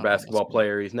background. Former basketball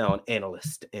player. He's now an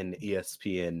analyst in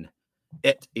ESPN.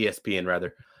 At ESPN,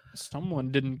 rather.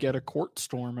 Someone didn't get a court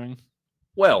storming.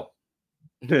 Well,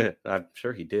 I'm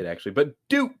sure he did, actually. But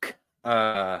Duke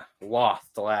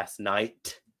lost last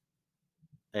night.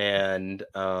 And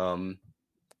one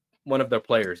of their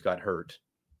players got hurt.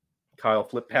 Kyle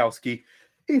Flipkowski,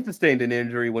 he sustained an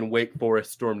injury when Wake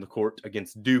Forest stormed the court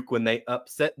against Duke when they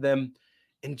upset them,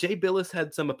 and Jay Billis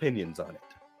had some opinions on it.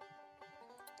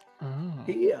 Oh.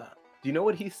 Do you know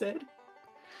what he said?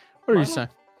 What do you Milo? say?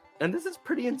 And this is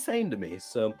pretty insane to me.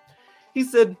 So he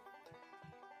said,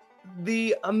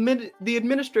 the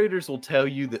administrators will tell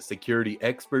you that security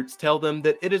experts tell them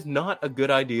that it is not a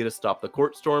good idea to stop the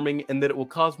court storming and that it will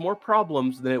cause more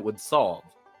problems than it would solve.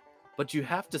 But you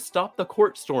have to stop the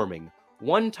court storming.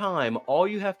 One time, all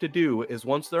you have to do is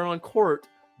once they're on court,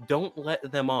 don't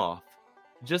let them off.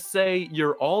 Just say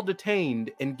you're all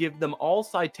detained and give them all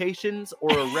citations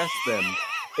or arrest them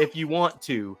if you want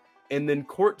to, and then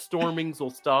court stormings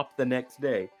will stop the next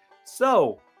day.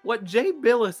 So, what Jay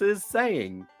Billis is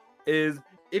saying is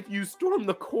if you storm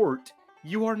the court,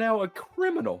 you are now a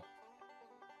criminal.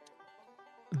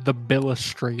 The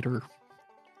Billustrator.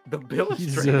 The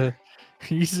Billustrator.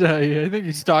 I think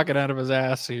he's talking out of his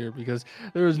ass here, because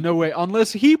there is no way,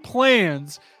 unless he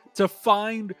plans to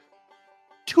find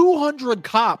 200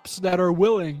 cops that are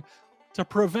willing to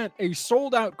prevent a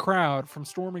sold out crowd from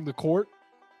storming the court.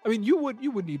 I mean, you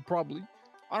would need probably,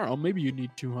 I don't know, maybe you need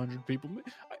 200 people.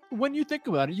 When you think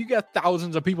about it, you got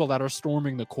thousands of people that are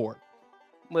storming the court.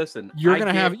 Listen, You're going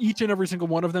to have each and every single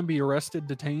one of them be arrested,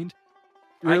 detained?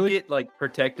 Really? I get like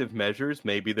protective measures.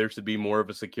 Maybe there should be more of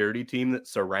a security team that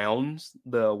surrounds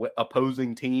the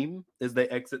opposing team as they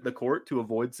exit the court to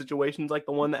avoid situations like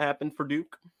the one that happened for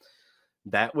Duke.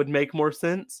 That would make more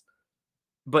sense.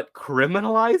 But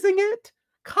criminalizing it?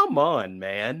 Come on,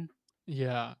 man.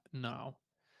 Yeah, no.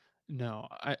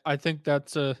 I think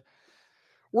that's a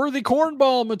worthy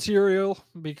cornball material,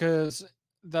 because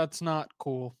that's not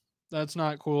cool. That's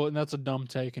not cool, and that's a dumb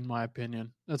take, in my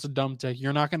opinion. That's a dumb take.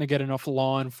 You're not going to get enough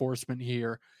law enforcement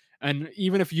here. And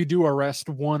even if you do arrest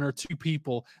one or two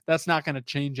people, that's not going to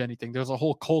change anything. There's a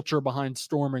whole culture behind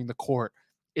storming the court.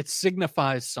 It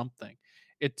signifies something.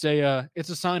 It's a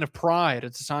sign of pride.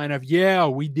 It's a sign of, yeah,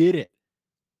 we did it.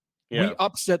 Yeah. We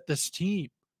upset this team.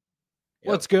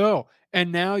 Yep. Let's go.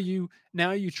 And now you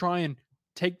try and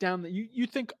take down you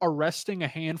think arresting a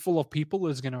handful of people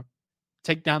is going to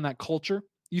take down that culture?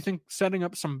 You think setting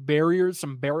up some barriers,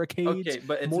 some barricades, Okay,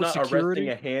 but it's more not security? arresting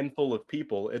a handful of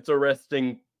people. It's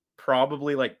arresting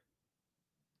probably like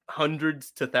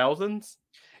hundreds to thousands.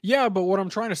 Yeah, but what I'm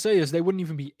trying to say is they wouldn't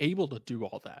even be able to do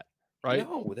all that, right?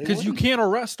 No, they Because you wouldn't. can't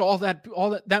arrest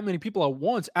that many people at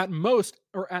once. At most,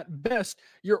 or at best,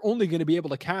 you're only going to be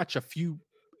able to catch a few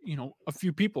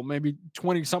people, maybe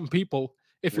 20 something people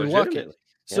if you're lucky. Legitimately.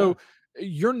 So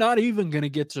you're not even going to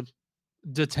get to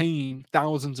detain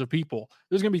thousands of people.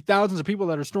 There's going to be thousands of people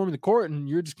that are storming the court, and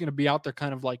you're just going to be out there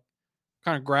kind of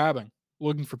grabbing,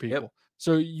 looking for people. Yep.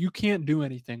 So you can't do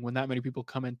anything when that many people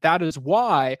come in. That is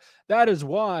why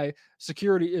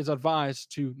security is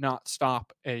advised to not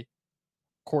stop a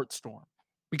court storm,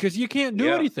 because you can't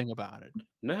do anything about it.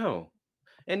 No.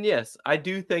 And yes, I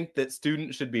do think that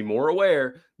students should be more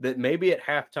aware that maybe at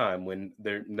halftime, when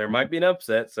there might be an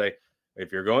upset, say,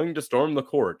 if you're going to storm the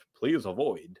court, please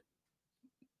avoid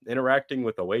interacting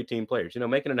with away team players.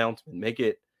 Make an announcement, make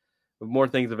it more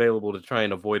things available to try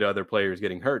and avoid other players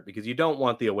getting hurt, because you don't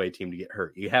want the away team to get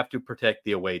hurt. You have to protect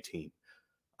the away team.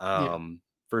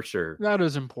 For sure. That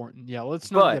is important. Yeah, let's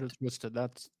not get it twisted.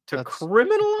 That's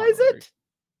criminalize it?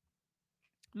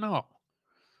 No.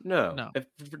 If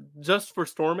just for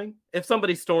storming, if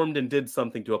somebody stormed and did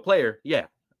something to a player, yeah,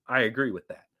 I agree with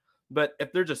that. But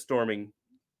if they're just storming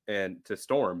and to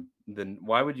storm, then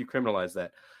why would you criminalize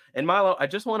that? And Milo, I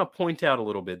just want to point out a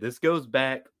little bit. This goes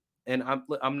back, and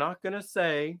I'm not gonna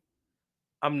say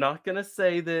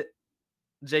that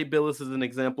Jay Billis is an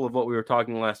example of what we were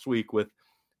talking last week with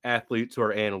athletes who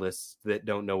are analysts that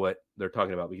don't know what they're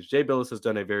talking about, because Jay Billis has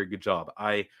done a very good job.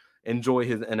 I enjoy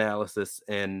his analysis,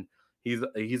 and he's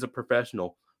a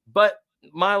professional. But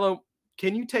Milo,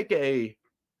 can you take a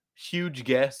huge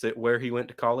guess at where he went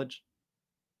to college?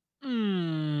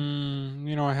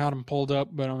 I had him pulled up,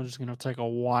 but I'm just going to take a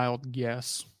wild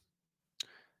guess.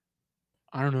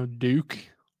 I don't know, Duke?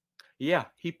 Yeah,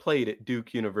 he played at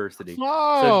Duke University.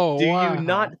 Oh, so do you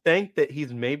not think that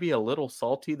he's maybe a little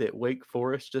salty that Wake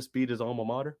Forest just beat his alma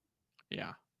mater?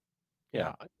 Yeah,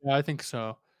 I think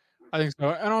so. And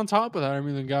on top of that, I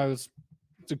mean, the guy was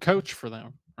a coach for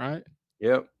them, right?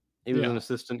 Yep. He was an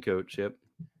assistant coach. Yep.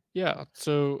 Yeah.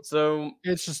 So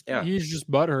it's just he's just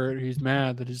butthurt. He's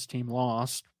mad that his team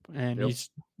lost, and he's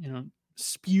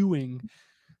spewing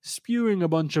a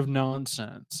bunch of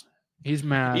nonsense. He's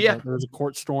mad that there's a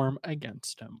court storm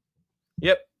against him.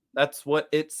 Yep. That's what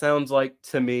it sounds like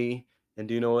to me. And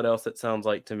do you know what else it sounds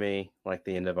like to me? Like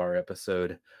the end of our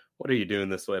episode What are you doing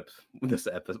this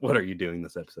episode? What are you doing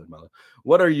this episode, Milo?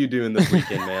 What are you doing this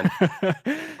weekend, man?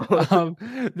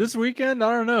 This weekend,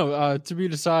 I don't know. To be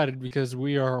decided because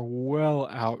we are well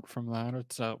out from that.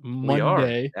 It's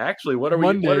Monday. Actually, what are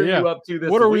Monday, you up to this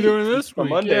week? What are we doing this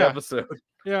week? Monday episode.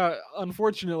 Yeah,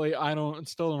 unfortunately, I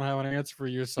still don't have an answer for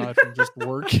you aside from just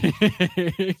working.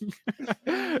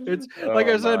 It's like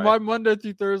I said, my Monday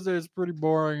through Thursday is pretty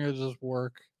boring. It's just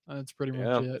work. That's pretty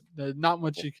much it. Not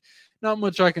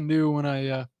much I can do when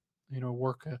I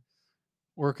work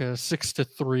a 6 to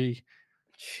 3.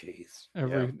 Jeez.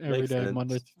 Every day, sense.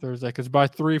 Monday through Thursday, because by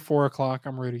 3-4 o'clock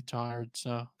I'm really tired.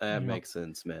 So that makes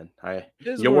sense, man.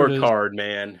 You work hard,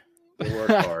 man. You work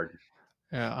hard.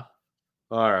 Yeah.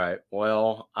 All right.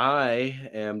 Well, I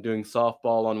am doing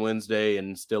softball on Wednesday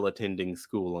and still attending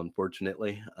school,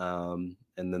 unfortunately. And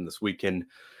then this weekend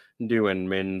doing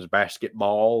men's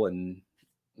basketball and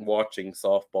watching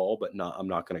softball, but I'm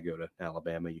not going to go to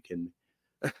Alabama. You kidding me?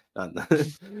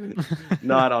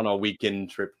 Not on a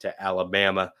weekend trip to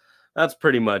Alabama. That's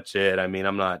pretty much it. I mean,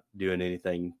 I'm not doing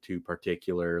anything too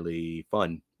particularly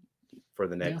fun for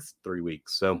the next 3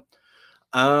 weeks. So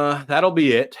that'll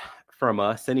be it from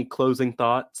us. Any closing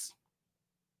thoughts?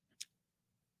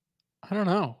 I don't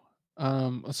know.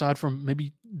 Aside from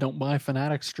maybe don't buy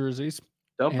Fanatics jerseys.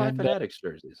 Don't buy Fanatics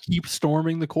jerseys. Keep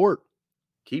storming the court.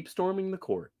 Keep storming the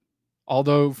court.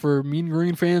 Although for Mean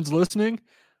Green fans listening,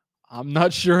 I'm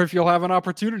not sure if you'll have an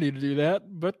opportunity to do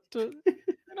that, but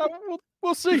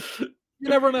we'll see. You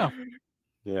never know.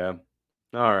 Yeah.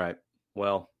 All right.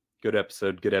 Well, good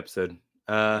episode.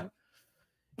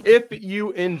 If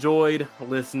you enjoyed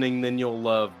listening, then you'll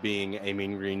love being a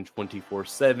Mean Green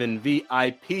 24/7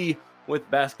 VIP with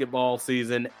basketball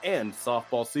season and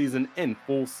softball season in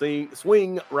full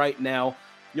swing right now.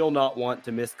 You'll not want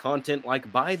to miss content like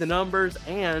By the Numbers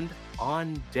and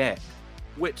On Deck,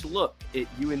 which look at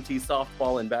UNT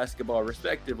softball and basketball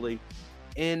respectively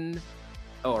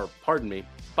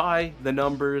by the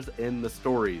numbers in the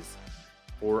stories.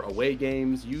 For away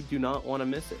games, you do not want to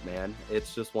miss it, man.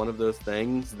 It's just one of those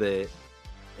things that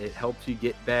it helps you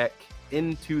get back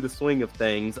into the swing of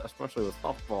things, especially with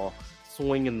softball,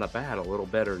 swinging the bat a little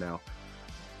better now.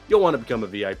 You'll want to become a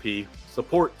VIP,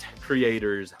 support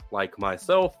creators like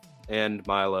myself and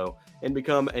Milo, and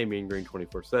become a Mean Green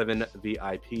 24/7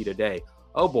 VIP today.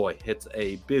 Oh boy, it's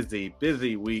a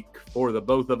busy week for the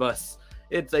both of us.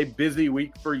 It's a busy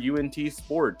week for UNT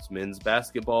sports. Men's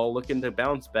basketball looking to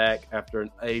bounce back after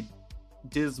a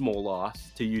dismal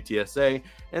loss to UTSA,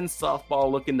 and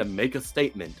softball looking to make a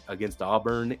statement against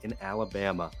Auburn and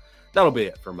Alabama. That'll be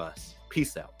it from us.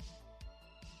 Peace out.